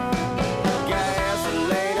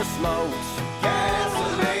 Gasoline and smokes.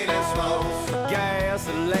 Gasoline and smokes.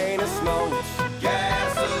 Gasoline and smokes.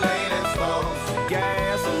 Gasoline and smokes.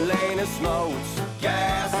 Gasoline and smokes.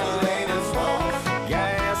 Gasoline and smokes.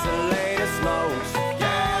 Gasoline and smokes.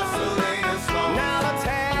 Gasoline and smokes. Now the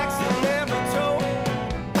tax and every toll.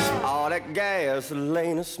 All that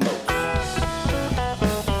gasoline and smokes.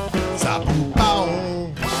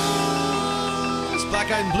 It's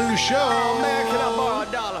Black Eyed and Blue Show. Oh man, can I borrow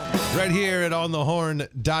a dollar? Right here at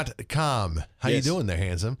onthehorn.com. How Yes. you doing there,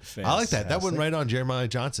 handsome? I like that. That went Fantastic. right on Jeremiah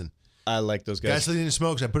Johnson. I like those guys. Gasoline and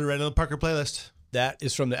Smokes. I put it right on the Parker playlist. That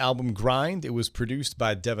is from the album Grind. It was produced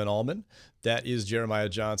by Devin Allman. That is Jeremiah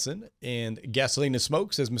Johnson. And Gasoline and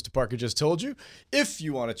Smokes, as Mr. Parker just told you. If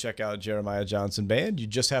you want to check out Jeremiah Johnson Band, you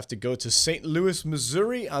just have to go to St. Louis,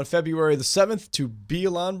 Missouri on February the 7th to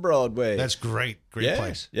Beale on Broadway. That's great. Great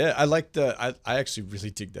place. Yeah, I like I actually really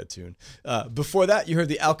dig that tune. Before that, you heard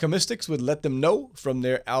the Alchemistics with Let Them Know from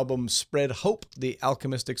their album Spread Hope. The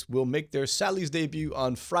Alchemistics will make their Sally's debut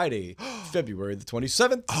on Friday, February the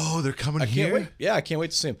 27th. Oh, they're coming I here? can't wait. Yeah, I can't wait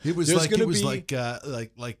to see them. It was There's like gonna it was be-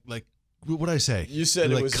 like what did I say? You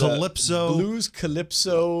said like it was calypso, blues,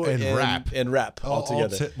 calypso, and rap all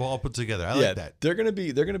together. all put together. I like that. They're gonna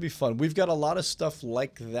be fun. We've got a lot of stuff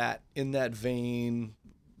like that in that vein.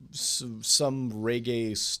 Some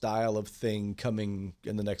reggae style of thing coming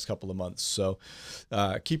in the next couple of months. So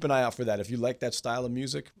keep an eye out for that. If you like that style of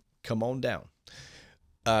music, come on down.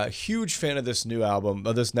 Huge fan of this new album,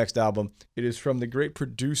 of this next album. It is from the great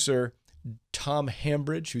producer Tom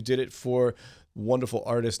Hambridge, who did it for wonderful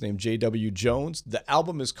artist named J.W. Jones. The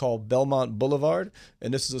album is called Belmont Boulevard,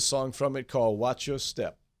 and this is a song from it called Watch Your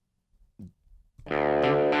Step.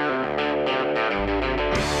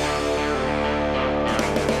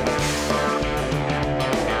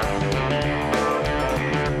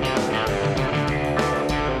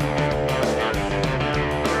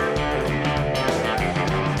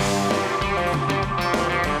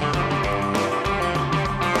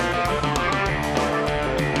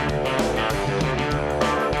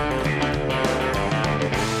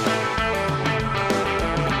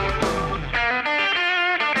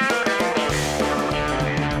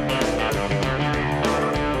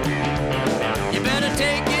 You better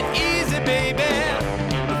take it easy, baby,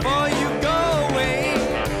 before you go away.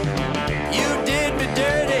 You did me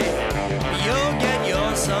dirty, you'll get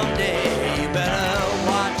yours someday. You better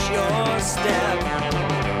watch your step.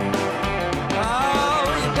 Oh,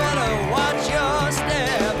 you better watch your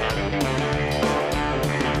step.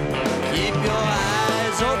 Keep your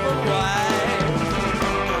eyes open wide,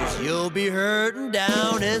 'cause you'll be hurting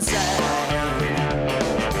down inside.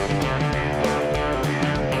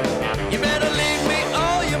 You better leave me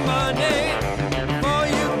all your money before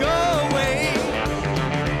you go away.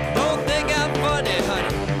 Don't think I'm funny,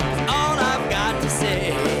 honey, 'cause all I've got to say.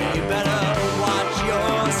 You better watch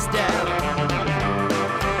your step.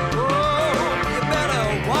 Oh, you better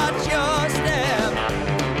watch your step.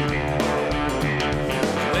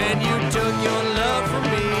 When you took your love from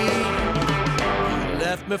me, you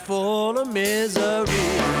left me full of misery.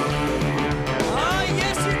 Oh,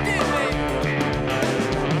 yes, you did, baby.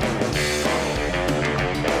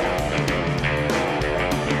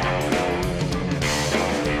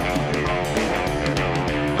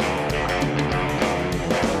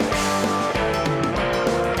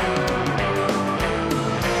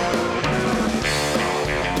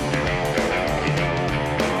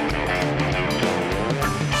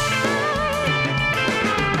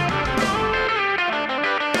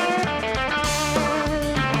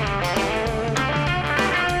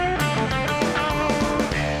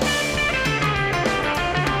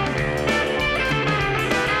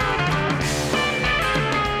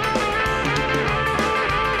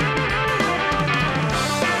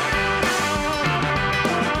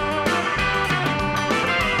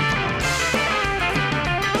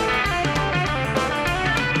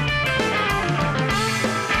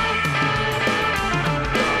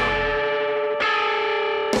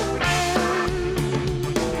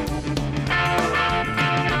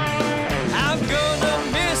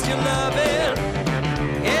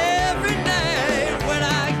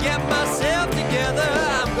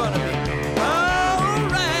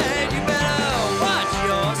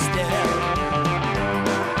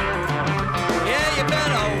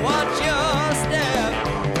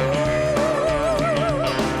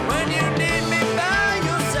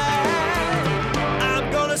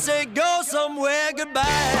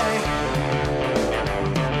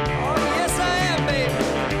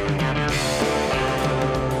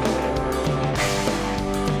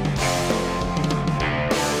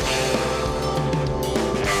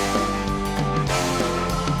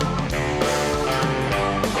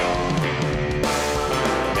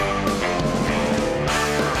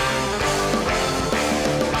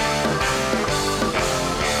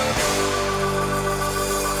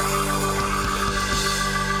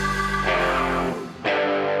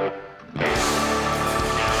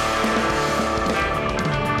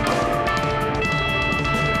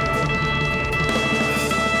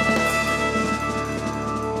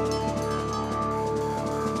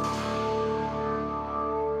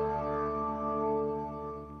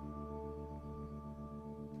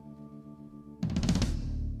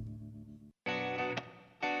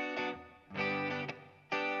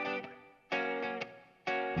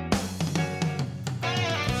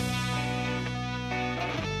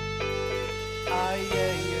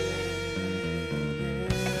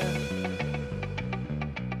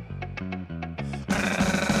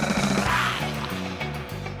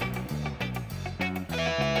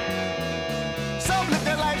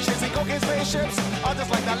 Spaceships, others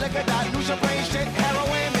like that liquor that lose your brain shit.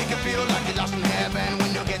 Heroin make you feel like you're lost in heaven.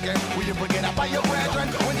 When you get there, will you forget about your brethren?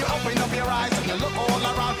 When you open up your eyes and you look all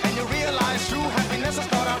around and you realize true happiness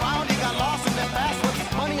is not around. You got lost in the past with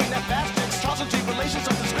money in that fast chicks, trials and tribulations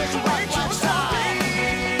of this crazy lifestyle.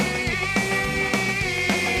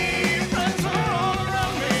 Friends are all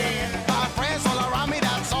around me. My friends all around me,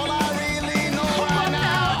 that's all I really know right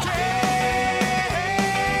now.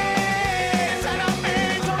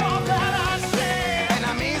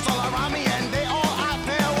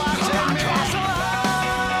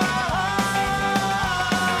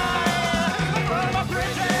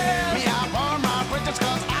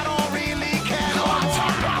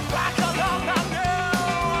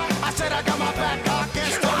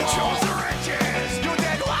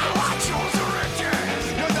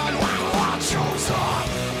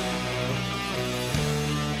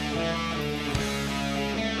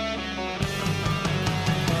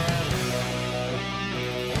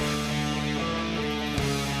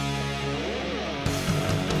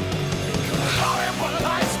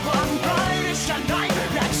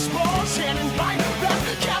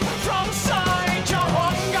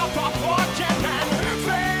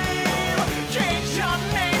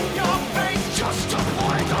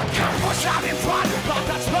 Out in front of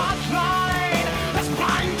that spotlight, as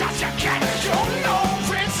blind as you can, you know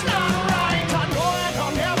it's not right. I know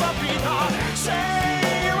it'll never be the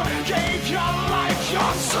same. Gave your life,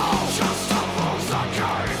 your soul, just to lose the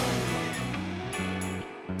game.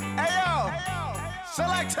 Hey yo,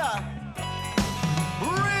 selector,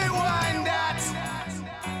 rewind that.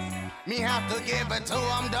 Me have to give it to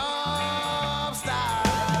 'em dub style.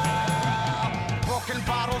 Broken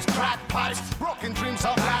bottles, crack pipes, broken dreams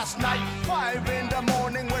of last night. 5 in the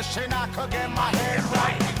morning, wishing I could get my head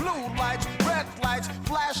right. Blue lights, red lights,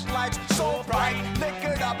 flashlights, so bright.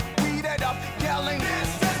 Liquored up, weeded up, yelling, this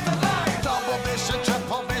is the light. Double vision,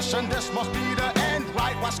 triple vision, this must be the end,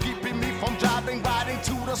 right? What's keeping me from driving, riding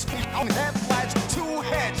to the speed on headlights? 2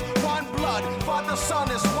 heads, 1 blood, for the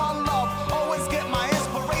sun is 1 love. Always get my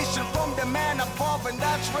inspiration from the man above, and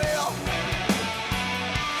that's real.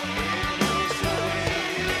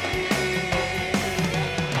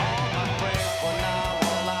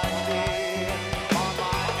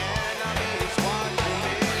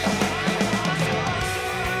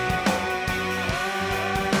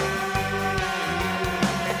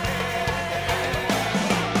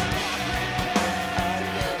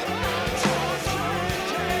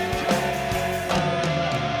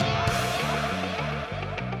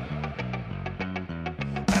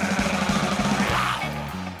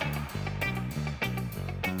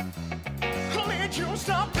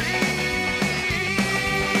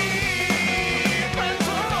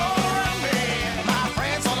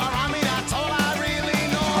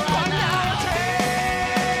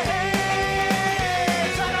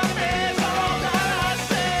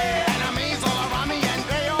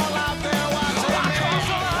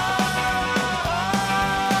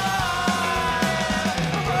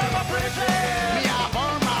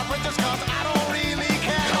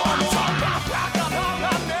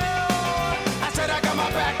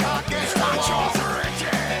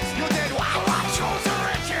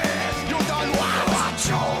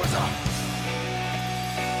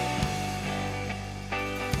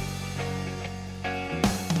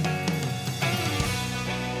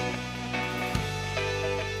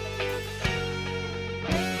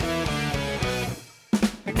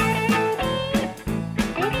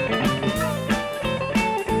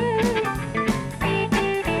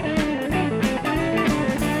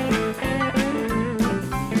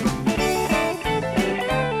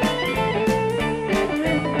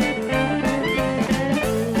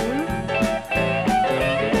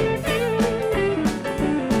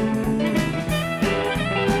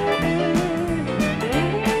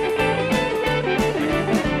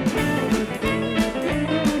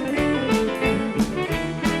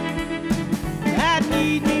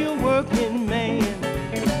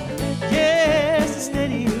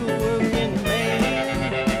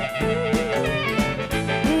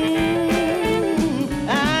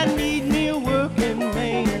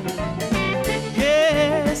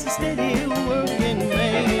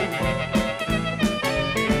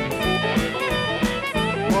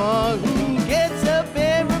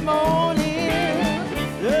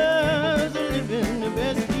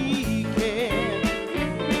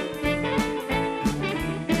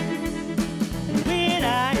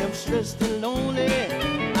 depressed and lonely,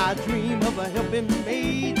 I dream of a helping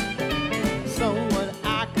maid, someone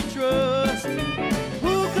I could trust,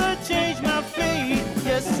 who could change my fate.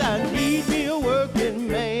 Yes, I need me a working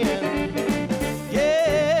man.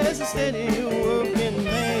 Yes, a steady working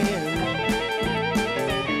man.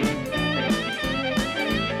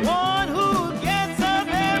 One who gets up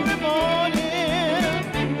every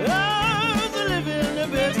morning, loves to live in the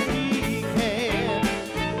best he can.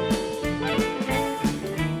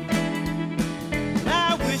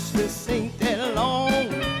 I wish this ain't that long,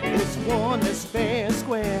 this one that's fair and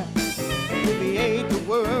square. If he ain't the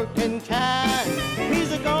working kind,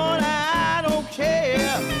 he's a gone, I don't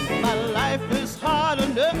care. My life is hard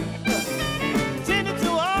enough, tending to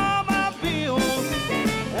all my bills.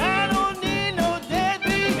 I don't need no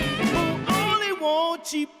deadbeat who only want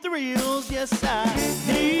cheap thrills. Yes, I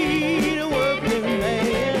need a working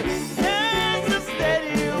man. Yes, a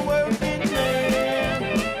steady working man.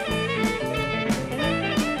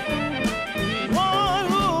 One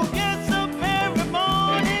who gets up every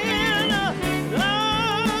morning,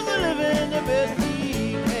 loves to live in the best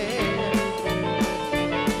he can.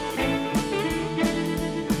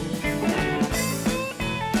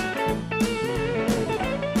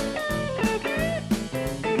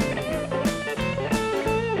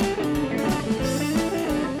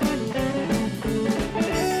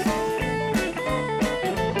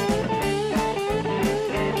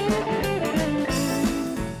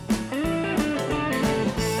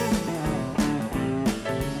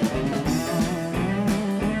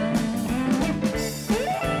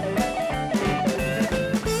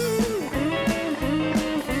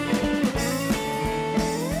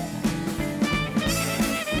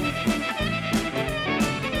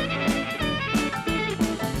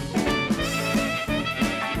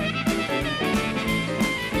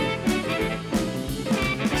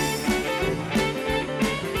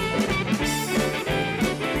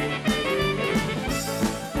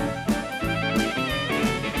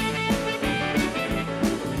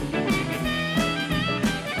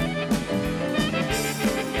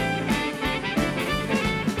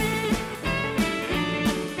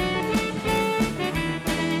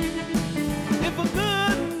 If a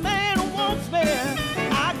good man wants me,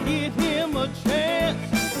 I give him a chance.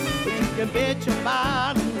 But you can bet your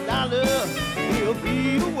 $5 he'll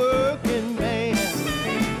be a working man.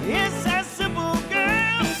 It's that simple,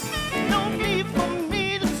 girl. No need for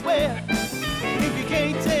me to swear. If you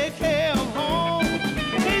can't take care of home,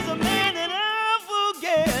 he's a man that I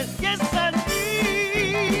forget. Yes, I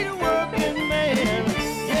need a working man.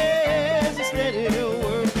 Yes, a steady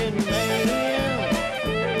working man.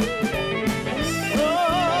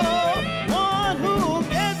 Oh, one who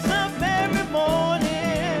gets up every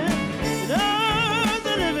morning, loves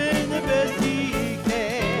to live in the best he can.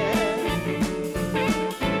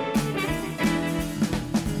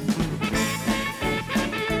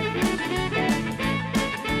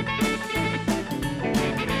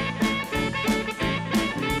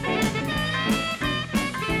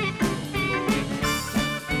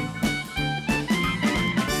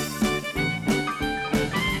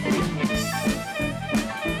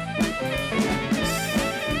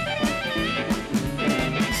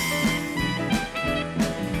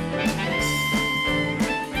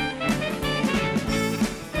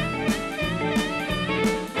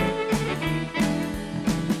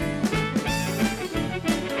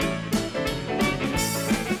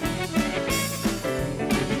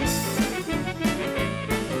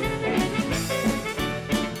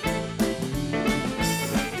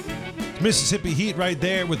 Mississippi Heat right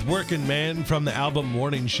there with Working Man from the album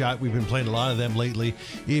Morning Shot. We've been playing a lot of them lately.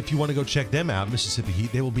 If you want to go check them out, Mississippi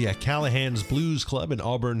Heat, they will be at Callahan's Blues Club in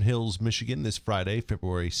Auburn Hills, Michigan this Friday,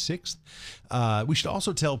 February 6th. We should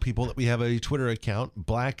also tell people that we have a Twitter account,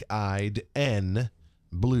 Black Eyed N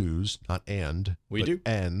Blues, not and. We do.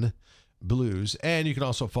 N Blues. And you can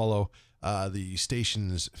also follow the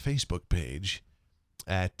station's Facebook page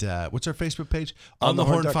at, what's our Facebook page? On the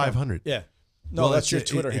Horn 500. Yeah. No, well, that's your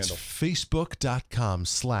Twitter handle. It's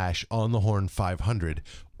facebook.com/onthehorn500,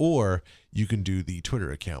 or you can do the Twitter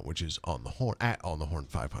account, which is on the horn at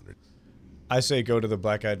onthehorn500. I say go to the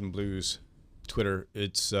Black Eyed and Blues Twitter.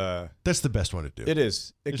 It's that's the best one to do. It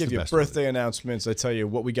is. It gives you birthday announcements. I tell you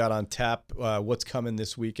what we got on tap, what's coming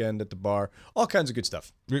this weekend at the bar, all kinds of good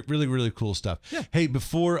stuff. Really, really cool stuff. Yeah. Hey,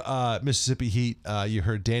 before Mississippi Heat, you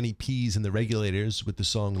heard Danny Pease and the Regulators with the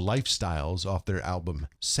song Lifestyles off their album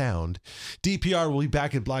Sound. DPR will be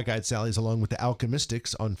back at Black Eyed Sally's along with the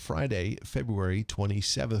Alchemistics on Friday, February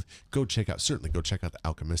 27th. Certainly go check out the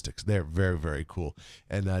Alchemistics. They're very, very cool.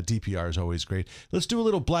 And DPR is always great. Let's do a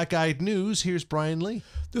little Black Eyed news here here's Brian Lee.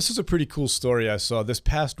 This is a pretty cool story I saw this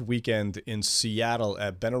past weekend in Seattle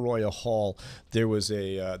at Benaroya Hall. There was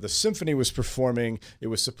the symphony was performing. It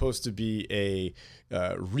was supposed to be a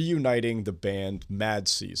reuniting the band Mad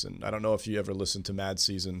Season. I don't know if you ever listened to Mad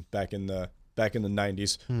Season back in the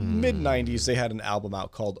 90s, mid 90s. They had an album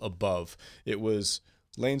out called Above. It was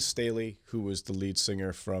Lane Staley, who was the lead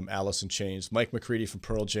singer from Alice in Chains, Mike McCready from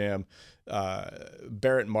Pearl Jam,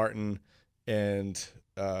 Barrett Martin, and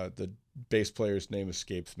the bass player's name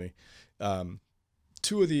escapes me.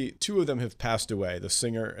 Two of them have passed away. The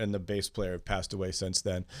singer and the bass player have passed away since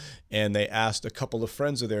then, and they asked a couple of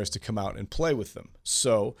friends of theirs to come out and play with them.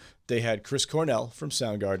 So they had Chris Cornell from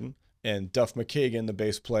Soundgarden and Duff McKagan, the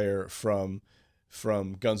bass player from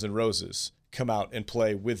Guns N' Roses, come out and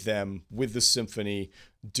play with them, with the symphony,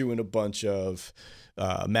 doing a bunch of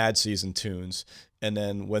Mad Season tunes. And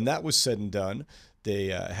then when that was said and done, they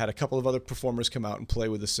had a couple of other performers come out and play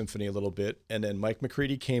with the symphony a little bit. And then Mike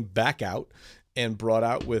McCready came back out and brought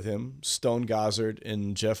out with him Stone Gossard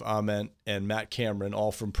and Jeff Ament and Matt Cameron,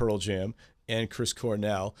 all from Pearl Jam, and Chris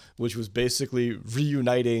Cornell, which was basically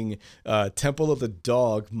reuniting Temple of the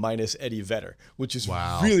Dog minus Eddie Vedder, which is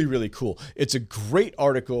really, really cool. It's a great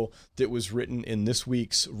article that was written in this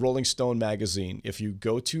week's Rolling Stone magazine. If you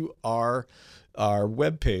go to our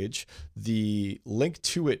webpage, the link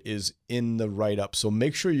to it is in the write-up, so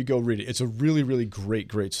make sure you go read it. It's a really, really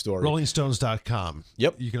great story. RollingStones.com.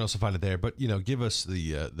 Yep. You can also find it there, but, give us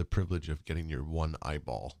the privilege of getting your one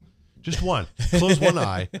eyeball. Just one. Close one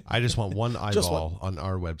eye. I just want one eyeball on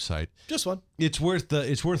our website. Just one. It's worth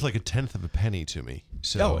like a tenth of a penny to me.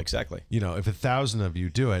 So, exactly. If 1,000 of you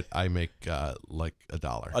do it, I make like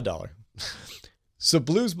 $1. $1. So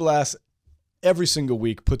Blues Blast every single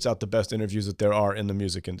week puts out the best interviews that there are in the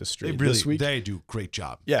music industry. They do a great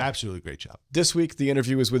job. Yeah. Absolutely great job. This week, the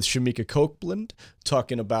interview is with Shamika Copeland,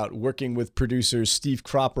 talking about working with producers Steve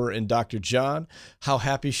Cropper and Dr. John, how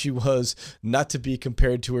happy she was not to be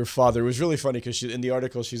compared to her father. It was really funny because in the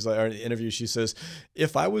article, or in the interview, she says,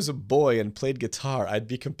 if I was a boy and played guitar, I'd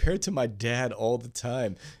be compared to my dad all the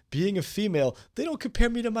time. Being a female, they don't compare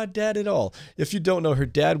me to my dad at all. If you don't know, her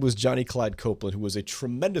dad was Johnny Clyde Copeland, who was a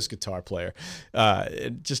tremendous guitar player.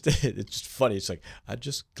 It's just funny. It's like, I'm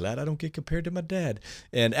just glad I don't get compared to my dad.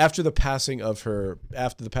 And after the passing of her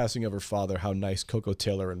father, how nice Coco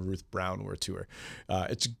Taylor and Ruth Brown were to her.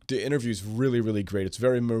 The interview's really, really great. It's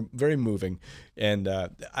very, very moving, and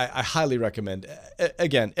I highly recommend.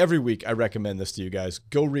 Again, every week I recommend this to you guys.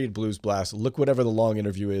 Go read Blues Blast. Look whatever the long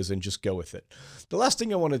interview is, and just go with it. The last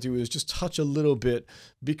thing I want to do is just touch a little bit,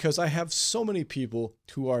 because I have so many people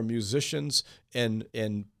who are musicians and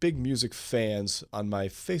big music fans on my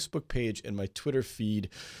Facebook page and my Twitter feed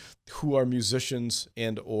who are musicians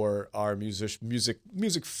and or are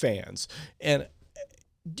music fans. And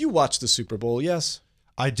do you watch the Super Bowl? Yes?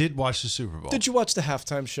 I did watch the Super Bowl. Did you watch the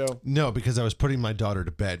halftime show? No, because I was putting my daughter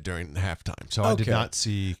to bed during halftime, so I did not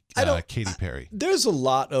see Katy Perry. There's a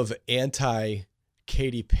lot of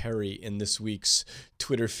Katy Perry in this week's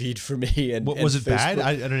Twitter feed for me. And was it Facebook. bad?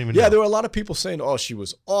 I don't even know. Yeah, there were a lot of people saying, oh, she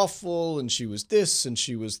was awful, and she was this, and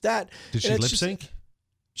she was that. Did she lip sync?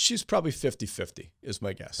 She's probably 50-50 is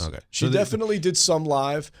my guess. Okay. She definitely did some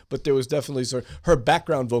live, but there was definitely her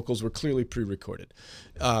background vocals were clearly pre-recorded.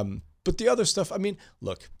 But the other stuff, I mean,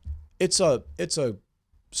 look, it's a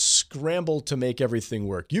scramble to make everything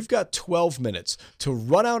work. You've got 12 minutes to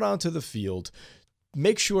run out onto the field,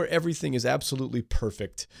 make sure everything is absolutely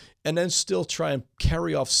perfect, and then still try and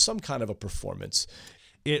carry off some kind of a performance.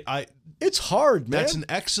 It's hard, man. That's an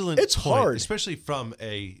excellent point. It's hard, especially from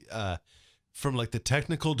from like the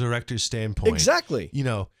technical director's standpoint. Exactly.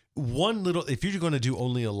 If you're going to do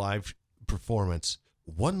only a live performance,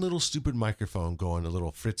 one little stupid microphone going a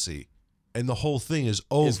little fritzy, and the whole thing is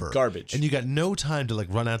over. It's garbage. And you got no time to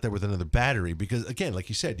run out there with another battery, because again, like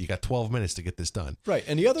you said, you got 12 minutes to get this done. Right.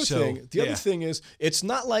 And the other thing is, it's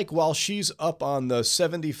not like while she's up on the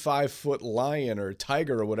 75-foot lion or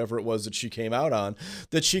tiger or whatever it was that she came out on,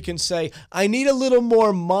 that she can say, I need a little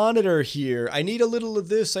more monitor here. I need a little of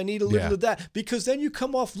this. I need a little of that, because then you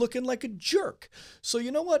come off looking like a jerk. So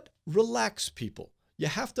you know what? Relax, people. You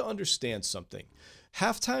have to understand something.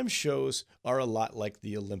 Halftime shows are a lot like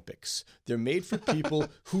the Olympics. They're made for people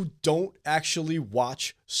who don't actually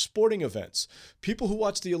watch sporting events. People who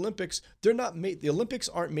watch the Olympics, the Olympics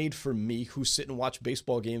aren't made for me who sit and watch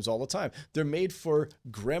baseball games all the time. They're made for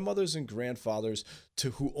grandmothers and grandfathers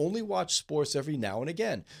who only watch sports every now and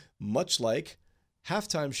again. Much like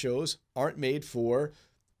halftime shows aren't made for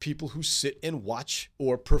people who sit and watch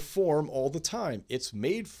or perform all the time. It's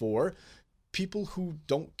made for people who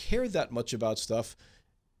don't care that much about stuff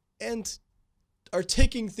and are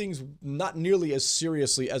taking things not nearly as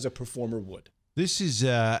seriously as a performer would. This is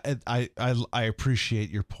I appreciate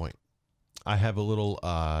your point. I have a little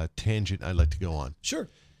tangent I'd like to go on. Sure.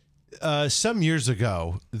 Some years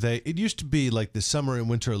ago, it used to be like the Summer and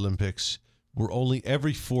Winter Olympics were only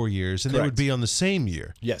every 4 years, and they would be on the same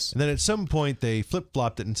year. Yes. And then at some point, they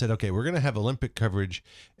flip-flopped it and said, okay, we're going to have Olympic coverage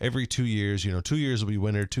every 2 years. 2 years will be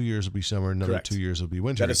winter, 2 years will be summer, another 2 years will be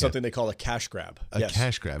winter. That is something they call a cash grab. A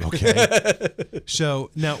cash grab, okay.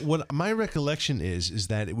 So now what my recollection is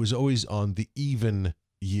that it was always on the even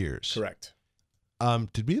years. Correct.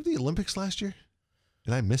 Did we have the Olympics last year?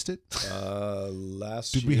 And I missed it.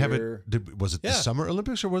 Did we have it? Was it the Summer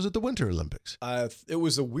Olympics or was it the Winter Olympics? It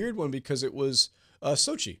was a weird one because it was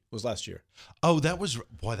Sochi was last year. Oh, that was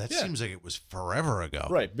that seems like it was forever ago.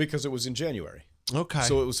 Right, because it was in January. Okay,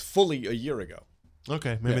 so it was fully a year ago.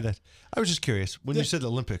 Okay, maybe that. I was just curious when you said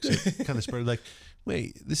Olympics. It kind of spread like,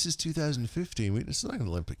 wait, this is 2015. It's not an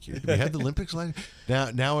Olympic year. Did we have the Olympics last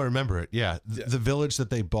year? Now I remember it. Yeah, the village that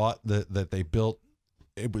they bought, that they built,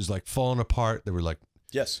 it was like falling apart. There were like.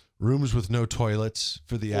 Yes. Rooms with no toilets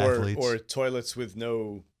for the athletes. Or toilets with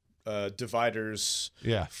no dividers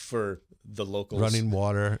for the locals. Running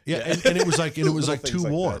water. Yeah, and it was like too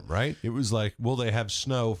warm, right? It was like, will they have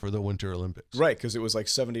snow for the Winter Olympics? Right, because it was like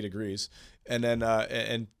 70 degrees. And then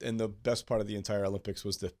and the best part of the entire Olympics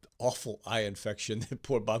was the awful eye infection that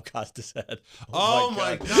poor Bob Costas had. Oh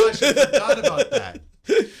my gosh, I forgot about that.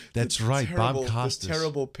 That's right, terrible, Bob Costas. The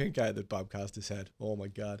terrible pink eye that Bob Costas had. Oh my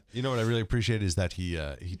God. You know what I really appreciate is that he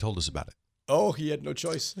told us about it. Oh, he had no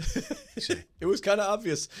choice. It was kind of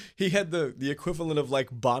obvious. He had the equivalent of like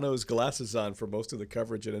Bono's glasses on for most of the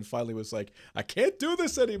coverage, and then finally was like, I can't do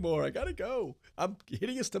this anymore. I gotta go. I'm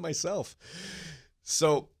hideous to myself.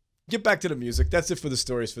 So get back to the music. That's it for the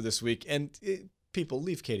stories for this week. And people,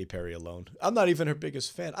 leave Katy Perry alone. I'm not even her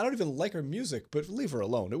biggest fan. I don't even like her music, but leave her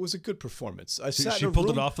alone. It was a good performance. She pulled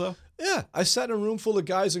it off, though? Yeah. I sat in a room full of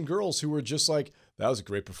guys and girls who were just like, that was a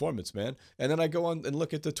great performance, man. And then I go on and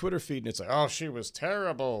look at the Twitter feed, and it's like, oh, she was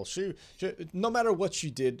terrible. She no matter what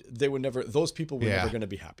she did, those people were never going to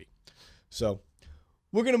be happy. So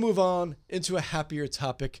we're going to move on into a happier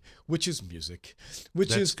topic, which is music,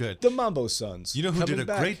 which is good. The Mambo Sons. You know who did a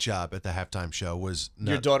great job at the halftime show was...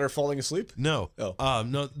 Your daughter falling asleep? No. Oh.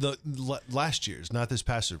 No, last year's, not this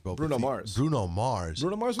past Super Bowl. Bruno Mars. Bruno Mars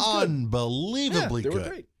was unbelievably good. They good. were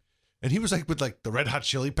great. And he was like with like the Red Hot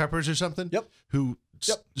Chili Peppers or something. Yep. Who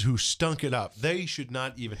stunk it up. They should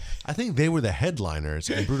not even. I think they were the headliners,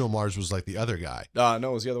 and Bruno Mars was like the other guy. No,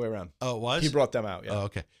 it was the other way around. Oh, it was? He brought them out. Yeah. Oh,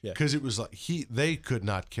 okay. Because it was like they could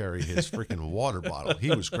not carry his freaking water bottle. He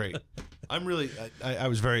was great. I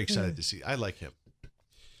was very excited to see. I like him.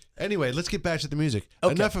 Anyway, let's get back to the music.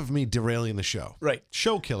 Okay. Enough of me derailing the show. Right.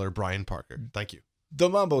 Show killer Brian Parker. Thank you. The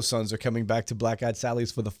Mambo Sons are coming back to Black Eyed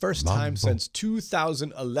Sally's for the first time since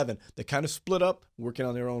 2011. They kind of split up, working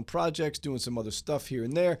on their own projects, doing some other stuff here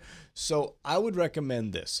and there. So I would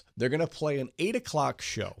recommend this. They're going to play an 8 o'clock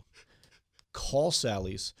show. Call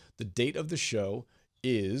Sally's. The date of the show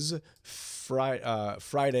is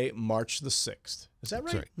Friday, March the 6th. Is that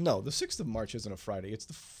right? Sorry. No, the 6th of March isn't a Friday. It's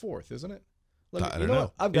the 4th, isn't it? I don't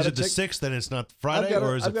know. Is it the 6th, then it's not Friday?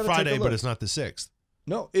 Or is it Friday, but it's not the 6th?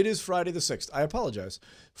 No, it is Friday the 6th. I apologize.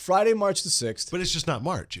 Friday, March the 6th. But it's just not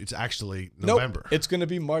March. It's actually November. Nope, it's going to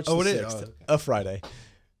be March the 6th, a Friday.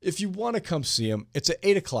 If you want to come see him, it's an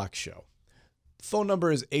 8 o'clock show. Phone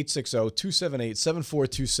number is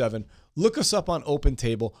 860-278-7427. Look us up on Open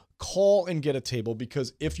Table. Call and get a table,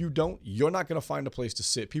 because if you don't, you're not going to find a place to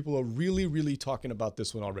sit. People are really, really talking about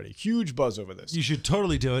this one already. Huge buzz over this. You should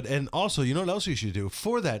totally do it. And also, you know what else you should do?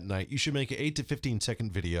 For that night, you should make an 8 to 15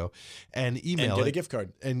 second video and email get a gift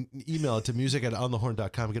card. And email it to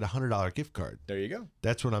music@onthehorn.com and get a $100 gift card. There you go.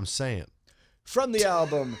 That's what I'm saying. From the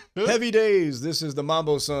album Heavy Days, this is the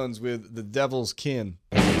Mambo Sons with The Devil's Kin.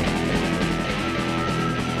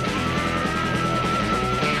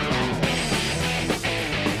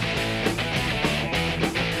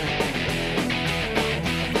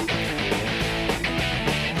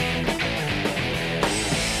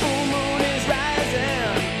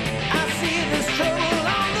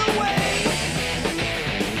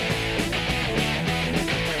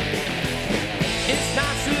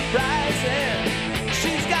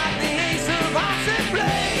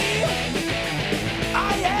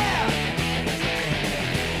 I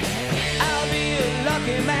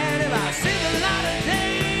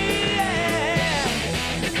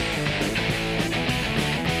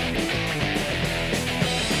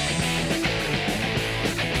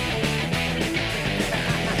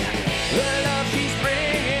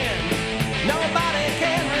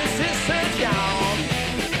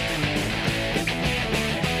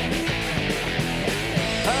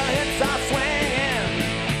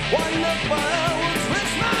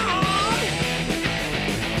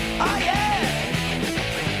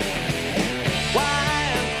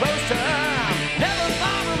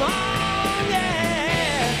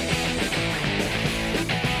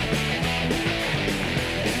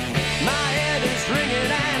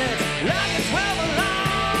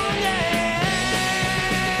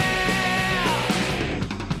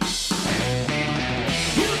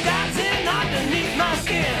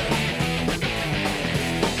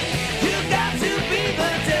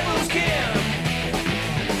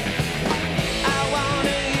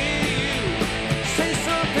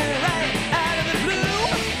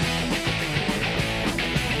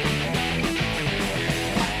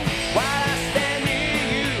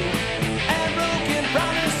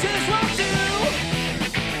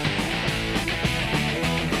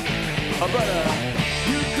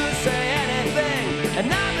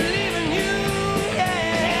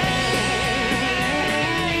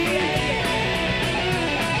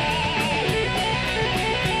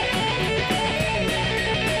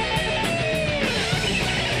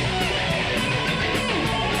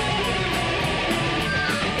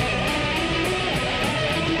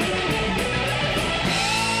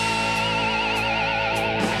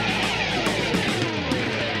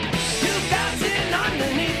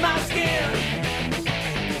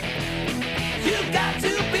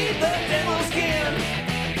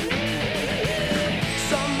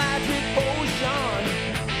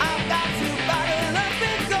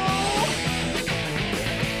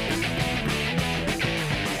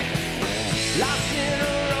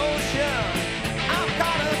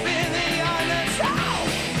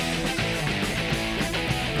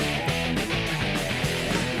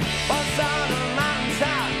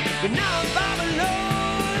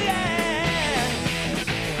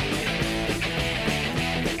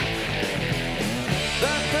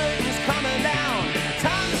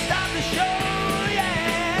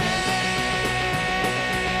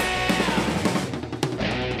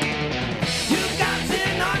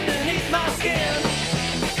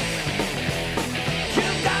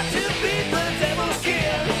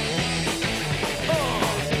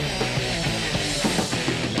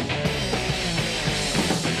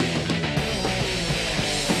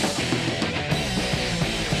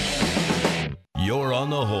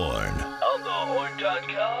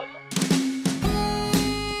When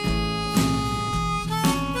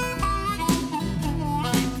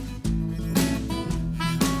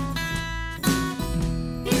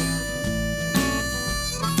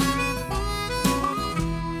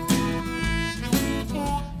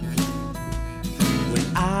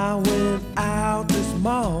I went out this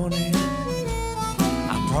morning,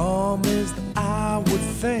 I promised I would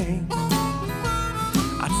think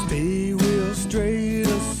I'd stay real straight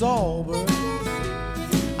and sober.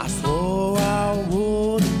 I swore I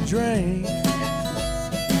wouldn't drink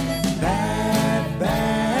bad,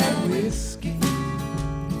 bad whiskey.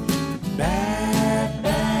 Bad,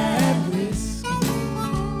 bad whiskey.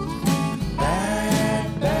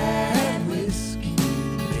 Bad, bad whiskey.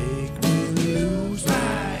 Make me lose my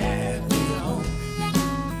happy home.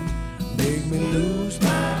 Make me lose my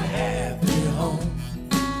happy home.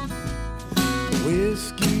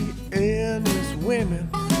 Whiskey and his women,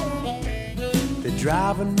 they're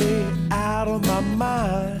driving me out of my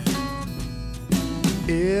mind.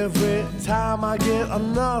 Every time I get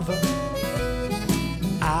another,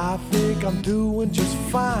 I think I'm doing just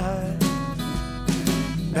fine.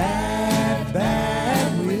 Bad,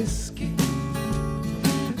 bad whiskey.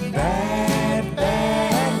 Bad,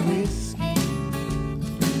 bad whiskey.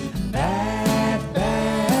 Bad,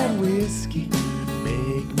 bad whiskey.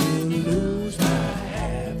 Make me lose my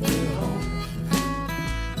happy home.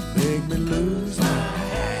 Make me lose my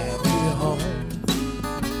happy home.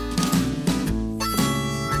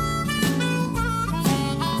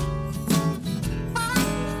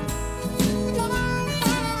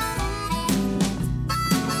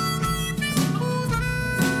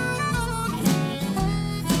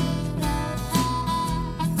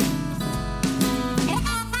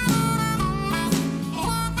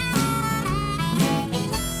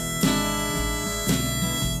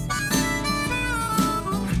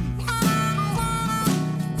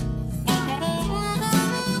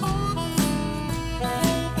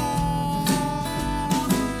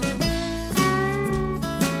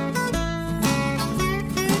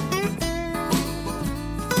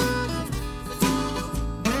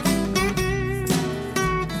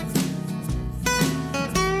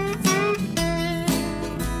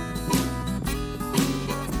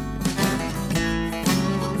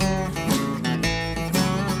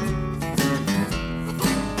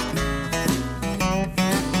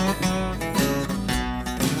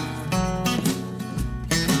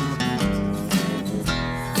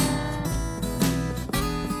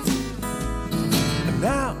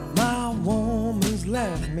 Now my woman's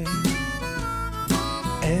left me,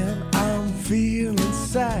 and I'm feeling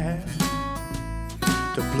sad.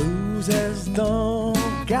 The blues has done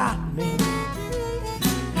got me,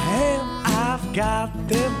 and I've got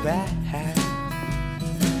them back.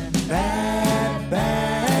 Bad,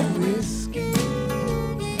 bad whiskey.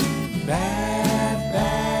 Bad,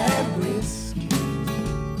 bad whiskey.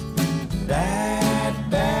 Bad,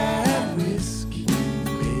 bad whiskey.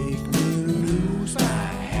 Make me lose my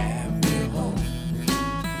happy home.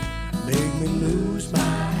 Make me lose my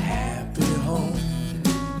happy home.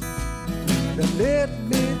 Now let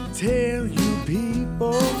me tell you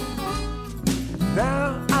people,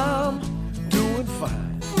 now I'm doing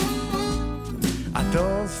fine. I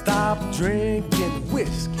don't stop drinking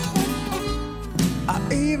whiskey. I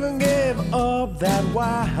even gave up that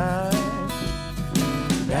wine.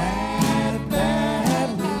 Bad,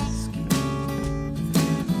 bad whiskey.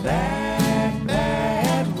 Bad,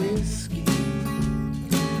 bad whiskey.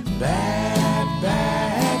 Bad,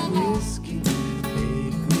 bad whiskey.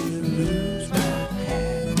 Make me lose my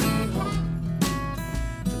happy home.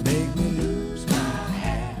 Make me lose my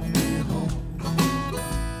happy home.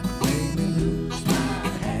 Make me lose my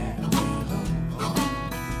happy home.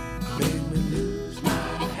 Make me lose my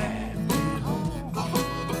happy home.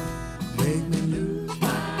 Make me lose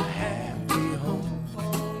my happy home.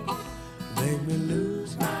 Make me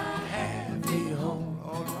lose my happy home.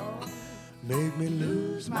 Make me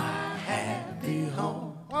lose my happy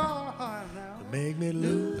home. Make me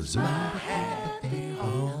lose my happy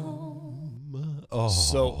home.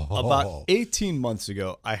 So about 18 months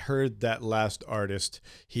ago, I heard that last artist.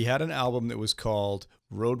 He had an album that was called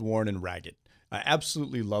Road Worn and Ragged. I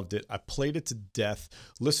absolutely loved it. I played it to death,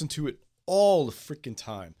 listened to it all the freaking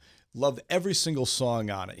time. Loved every single song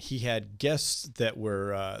on it. He had guests that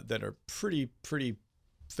are pretty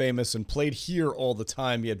famous and played here all the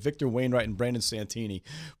time. He had Victor Wainwright and Brandon Santini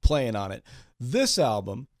playing on it. This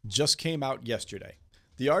album just came out yesterday.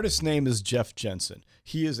 The artist's name is Jeff Jensen.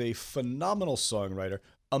 He is a phenomenal songwriter,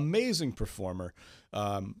 amazing performer.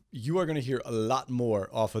 You are going to hear a lot more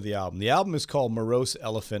off of the album. The album is called Morose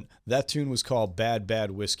Elephant. That tune was called Bad,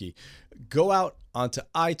 Bad Whiskey. Go out onto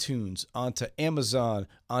iTunes, onto Amazon,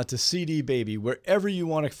 onto CD Baby, wherever you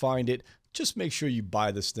want to find it. Just make sure you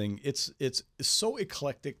buy this thing. It's so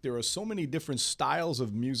eclectic. There are so many different styles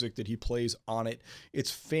of music that he plays on it.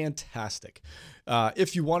 It's fantastic.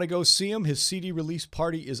 If you want to go see him, his CD release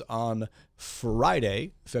party is on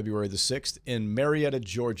Friday, February the 6th in Marietta,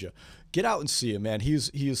 Georgia. Get out and see him, man. He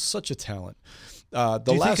is such a talent.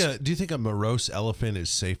 Do you think a morose elephant is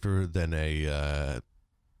safer than a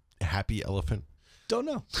happy elephant? Don't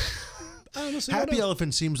know. I honestly happy don't know.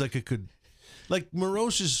 elephant seems like it could. Like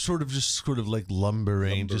morose is sort of like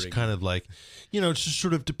lumbering, just kind of like, it's just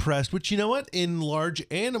sort of depressed. Which, you know what? In large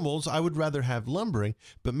animals, I would rather have lumbering,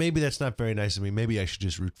 but maybe that's not very nice of me. Maybe I should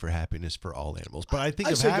just root for happiness for all animals. But I think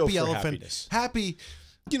of happy elephant, happiness. Happy.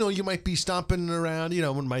 You might be stomping around.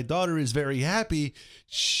 When my daughter is very happy,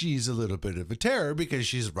 she's a little bit of a terror because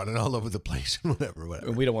she's running all over the place and whatever.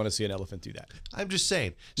 And we don't want to see an elephant do that. I'm just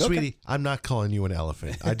saying, sweetie, I'm not calling you an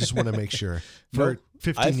elephant. I just want to make sure for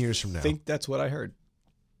 15 years from now. I think that's what I heard.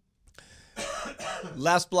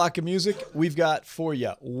 Last block of music we've got for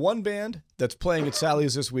you. One band that's playing at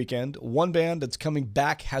Sally's this weekend, one band that's coming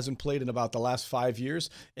back, hasn't played in about the last 5 years,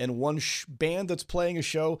 and one band that's playing a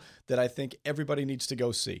show that I think everybody needs to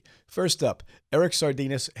go see. First up, Eric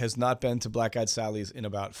Sardinas has not been to Black Eyed Sally's in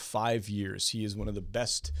about 5 years. He is one of the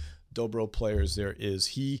best dobro players there is.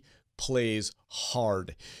 He plays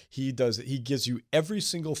hard. He gives you every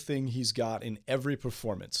single thing he's got in every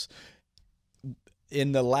performance.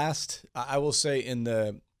 In the last, I will say in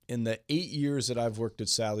the 8 years that I've worked at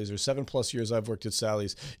Sally's, or 7+ years I've worked at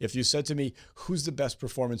Sally's, if you said to me, who's the best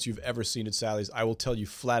performance you've ever seen at Sally's, I will tell you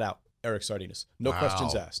flat out, Eric Sardinas. No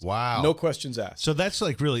questions asked. Wow. No questions asked. So that's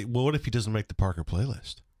like really, well, what if he doesn't make the Parker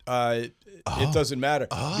playlist? It doesn't matter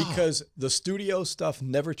because the studio stuff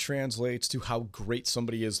never translates to how great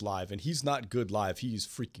somebody is live. And he's not good live. He's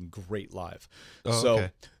freaking great live.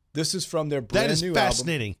 Okay. This is from their brand new album. That is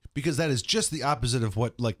fascinating because that is just the opposite of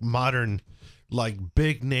what like modern, like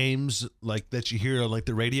big names like that you hear on like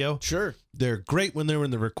the radio. Sure. They're great when they're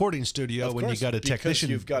in the recording studio Of when course, you got a technician. because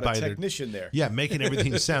you've got a technician there. Yeah, making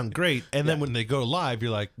everything sound great. And then when they go live,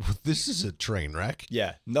 you're like, well, this is a train wreck.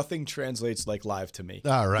 Yeah, nothing translates like live to me.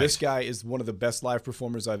 All right. This guy is one of the best live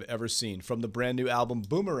performers I've ever seen. From the brand new album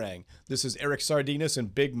Boomerang, this is Eric Sardinas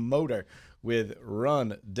and Big Motor with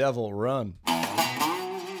Run, Devil, Run.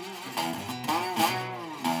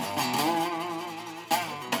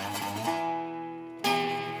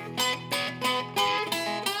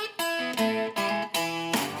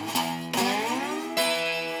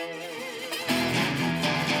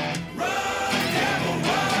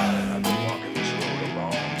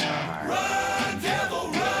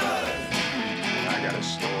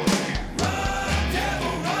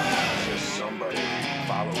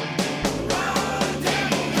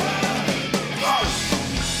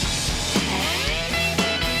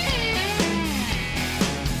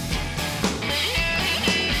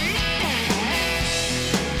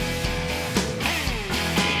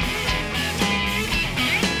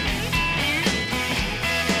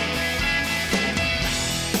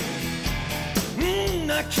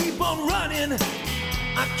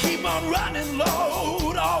 I keep on running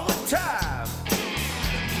load all the time.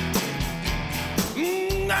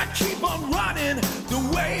 I keep on running. The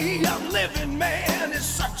way I'm living, man, is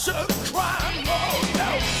such a crime. Oh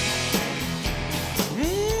no.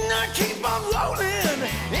 I keep on rolling.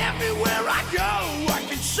 Everywhere I go, I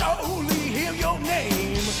can surely hear your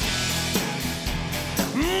name.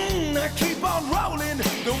 I keep on rolling.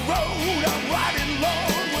 The road I'm riding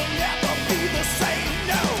along will never be the same.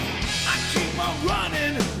 No. I keep on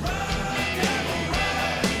running. Run, devil,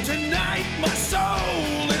 run. Tonight my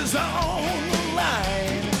soul is on the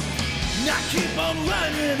line. I keep on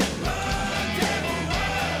running. Run, devil,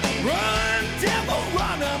 run. Run, devil,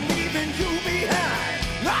 run. I'm leaving you behind.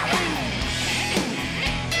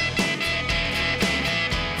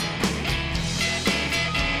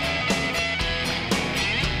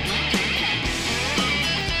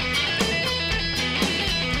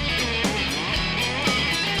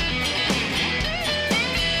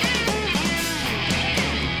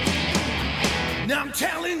 I'm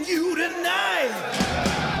telling you tonight,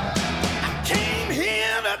 I came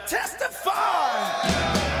here to testify.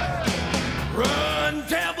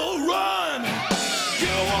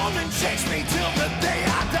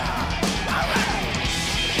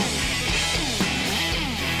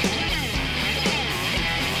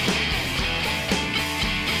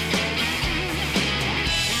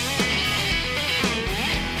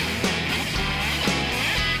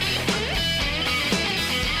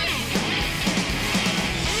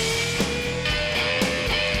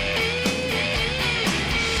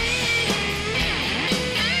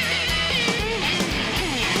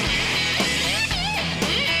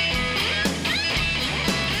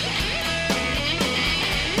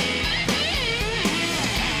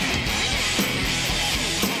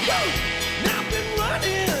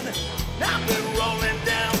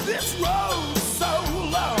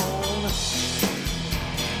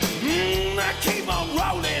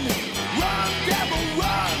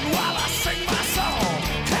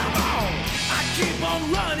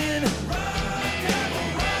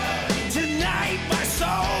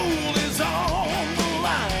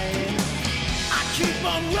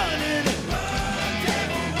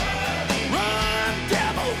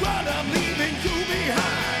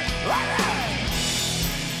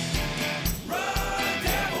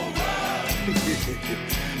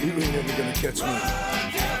 You ain't ever gonna catch me.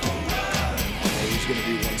 Always gonna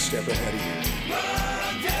be one step ahead of you.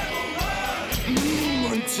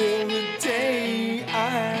 Until the day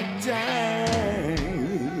I die.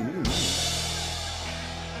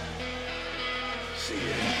 See ya.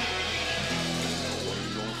 Where you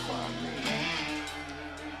gonna find me?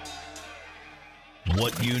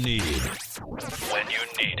 What you need when you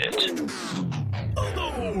need it. On the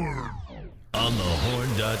Horn. On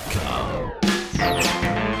thehorn.com.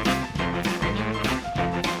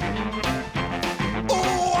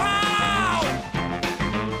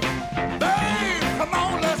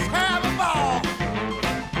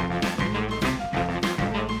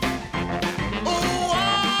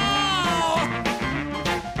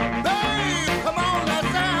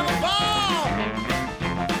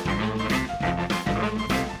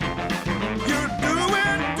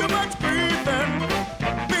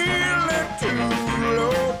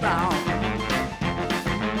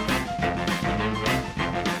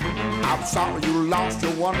 Sorry you lost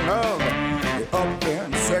your one love. You up there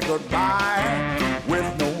and said goodbye with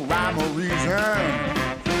no rhyme or reason.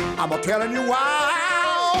 I'm a telling you why.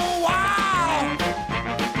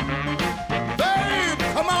 Babe,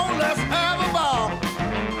 come on, let's have a ball.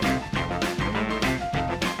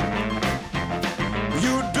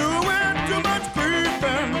 You're doing too much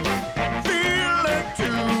creeping, feeling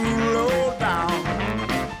too low down.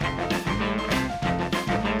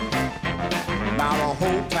 Now the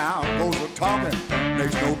whole town goes talking,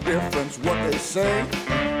 makes no difference what they say.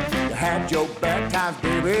 You had your bad times,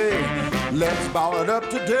 baby. Let's ball it up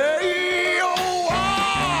today.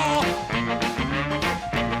 Oh,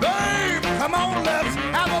 babe, come on, let's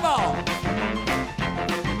have a ball.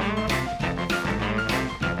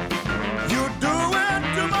 You're doing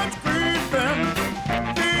too much creeping,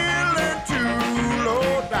 feeling too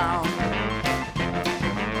low down.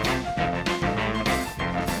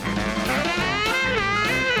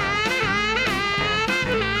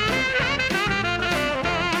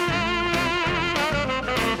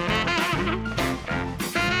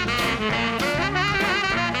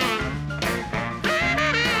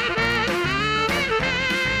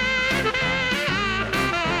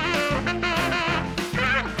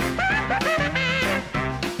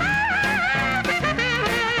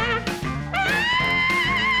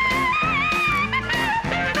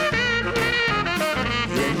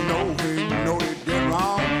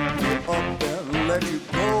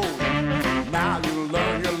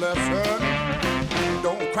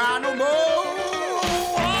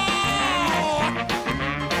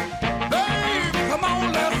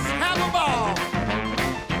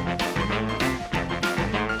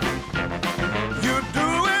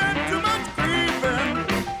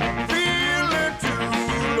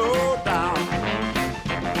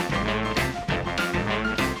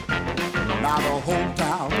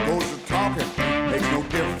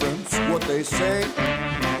 They say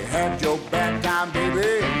you had your bad time,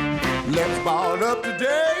 baby. Let's ball it up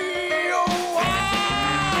today. Oh,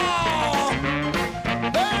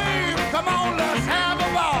 babe, come on, let's have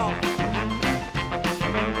a ball.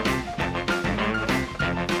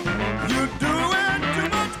 You're doing too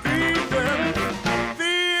much creeping,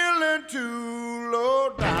 feeling too low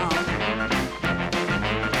down.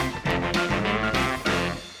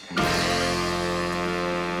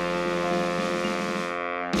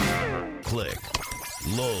 Click,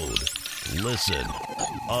 load, listen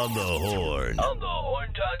on the Horn. On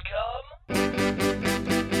thehorn.com.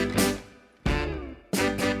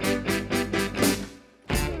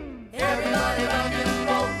 Everybody rock and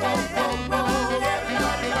roll, roll, roll, roll.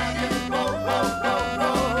 Everybody rock and roll, roll, roll,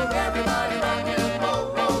 roll. Everybody rock and roll,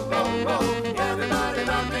 roll, roll, roll. Everybody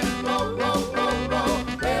rock and roll, roll, roll, roll.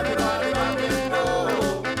 Everybody rock and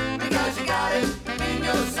roll. Because you got it in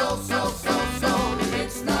your soul, soul, soul, soul.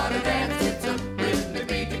 It's not a dance, it's a rhythm to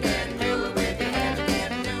beat. You can't do it with your hands, you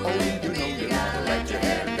can't do it with your knees. You gotta let your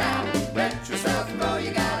head down, let yourself go.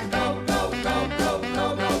 You gotta go, go, go, go,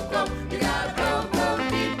 go, go, go. You gotta go, go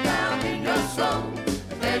deep down in your soul.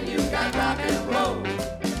 And then you got rock and roll.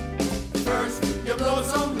 First you blow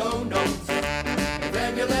some low notes,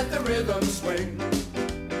 then you let the rhythm swing.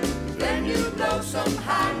 Then you blow some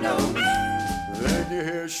high notes, Then you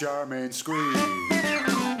hear Charmaine scream.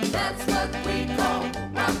 that's what we call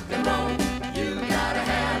rock and roll. You gotta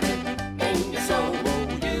have it in your soul.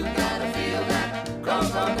 You gotta feel that go,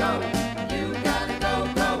 go, go. You gotta go,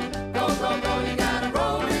 go, go, go, go. You gotta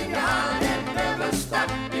roll in your heart and never stop.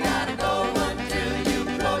 You gotta go until you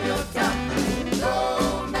blow your top.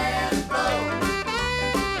 Blow, man, blow.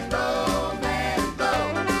 Blow, man, blow.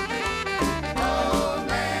 Blow,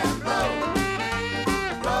 man, blow.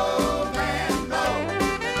 Blow, man, blow.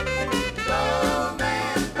 Blow,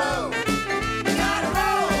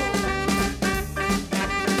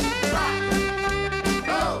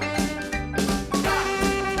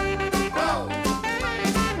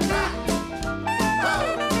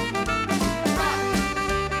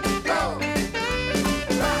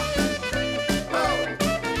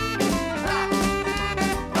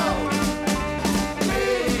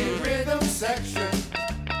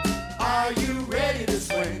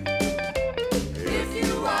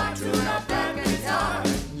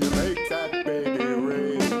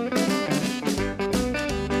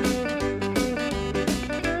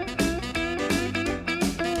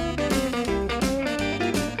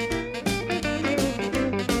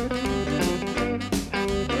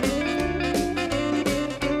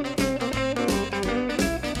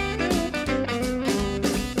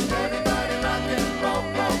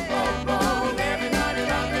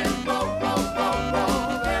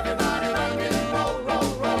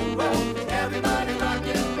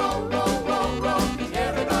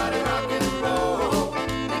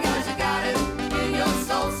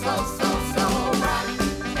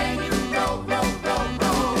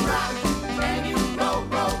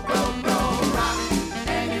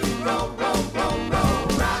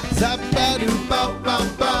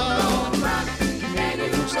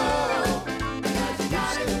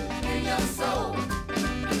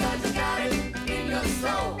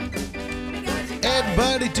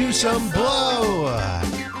 everybody do some blow.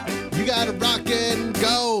 You gotta rock and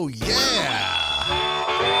go, yeah.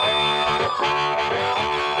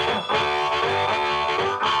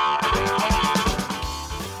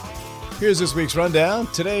 Here's this week's rundown.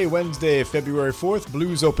 Today, Wednesday, February 4th,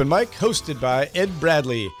 Blues Open Mic, hosted by Ed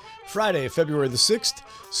Bradley. Friday, February the 6th,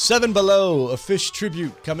 Seven Below, a Fish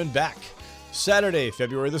tribute coming back. Saturday,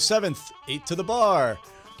 February the 7th, 8 to the Bar.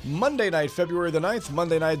 Monday night, February the 9th,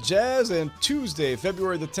 Monday Night Jazz. And Tuesday,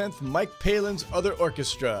 February the 10th, Mike Palin's Other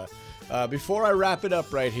Orchestra. Before I wrap it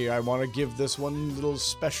up right here, I want to give this one little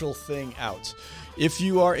special thing out. If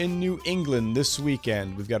you are in New England this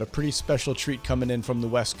weekend, we've got a pretty special treat coming in from the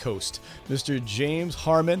West Coast. Mr. James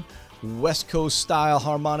Harmon, West Coast style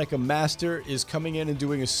harmonica master, is coming in and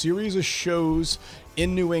doing a series of shows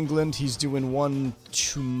in New England. He's doing one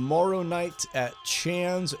tomorrow night at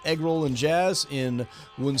Chan's Egg Roll and Jazz in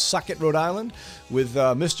Woonsocket, Rhode Island, with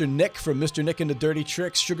Mr. Nick from Mr. Nick and the Dirty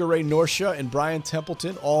Tricks, Sugar Ray Norsha, and Brian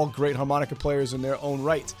Templeton, all great harmonica players in their own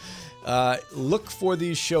right. Look for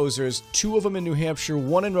these shows. There's 2 of them in New Hampshire,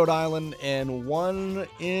 1 in Rhode Island, and 1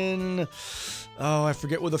 in, I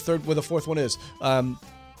forget where the 4th one is.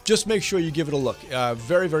 Just make sure you give it a look.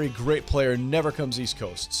 Very, very great player, never comes East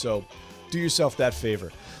Coast, so do yourself that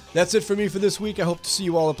favor. That's it for me for this week. I hope to see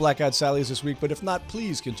you all at Black Eyed Sally's this week, but if not,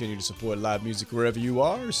 please continue to support live music wherever you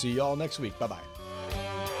are. See you all next week. Bye-bye.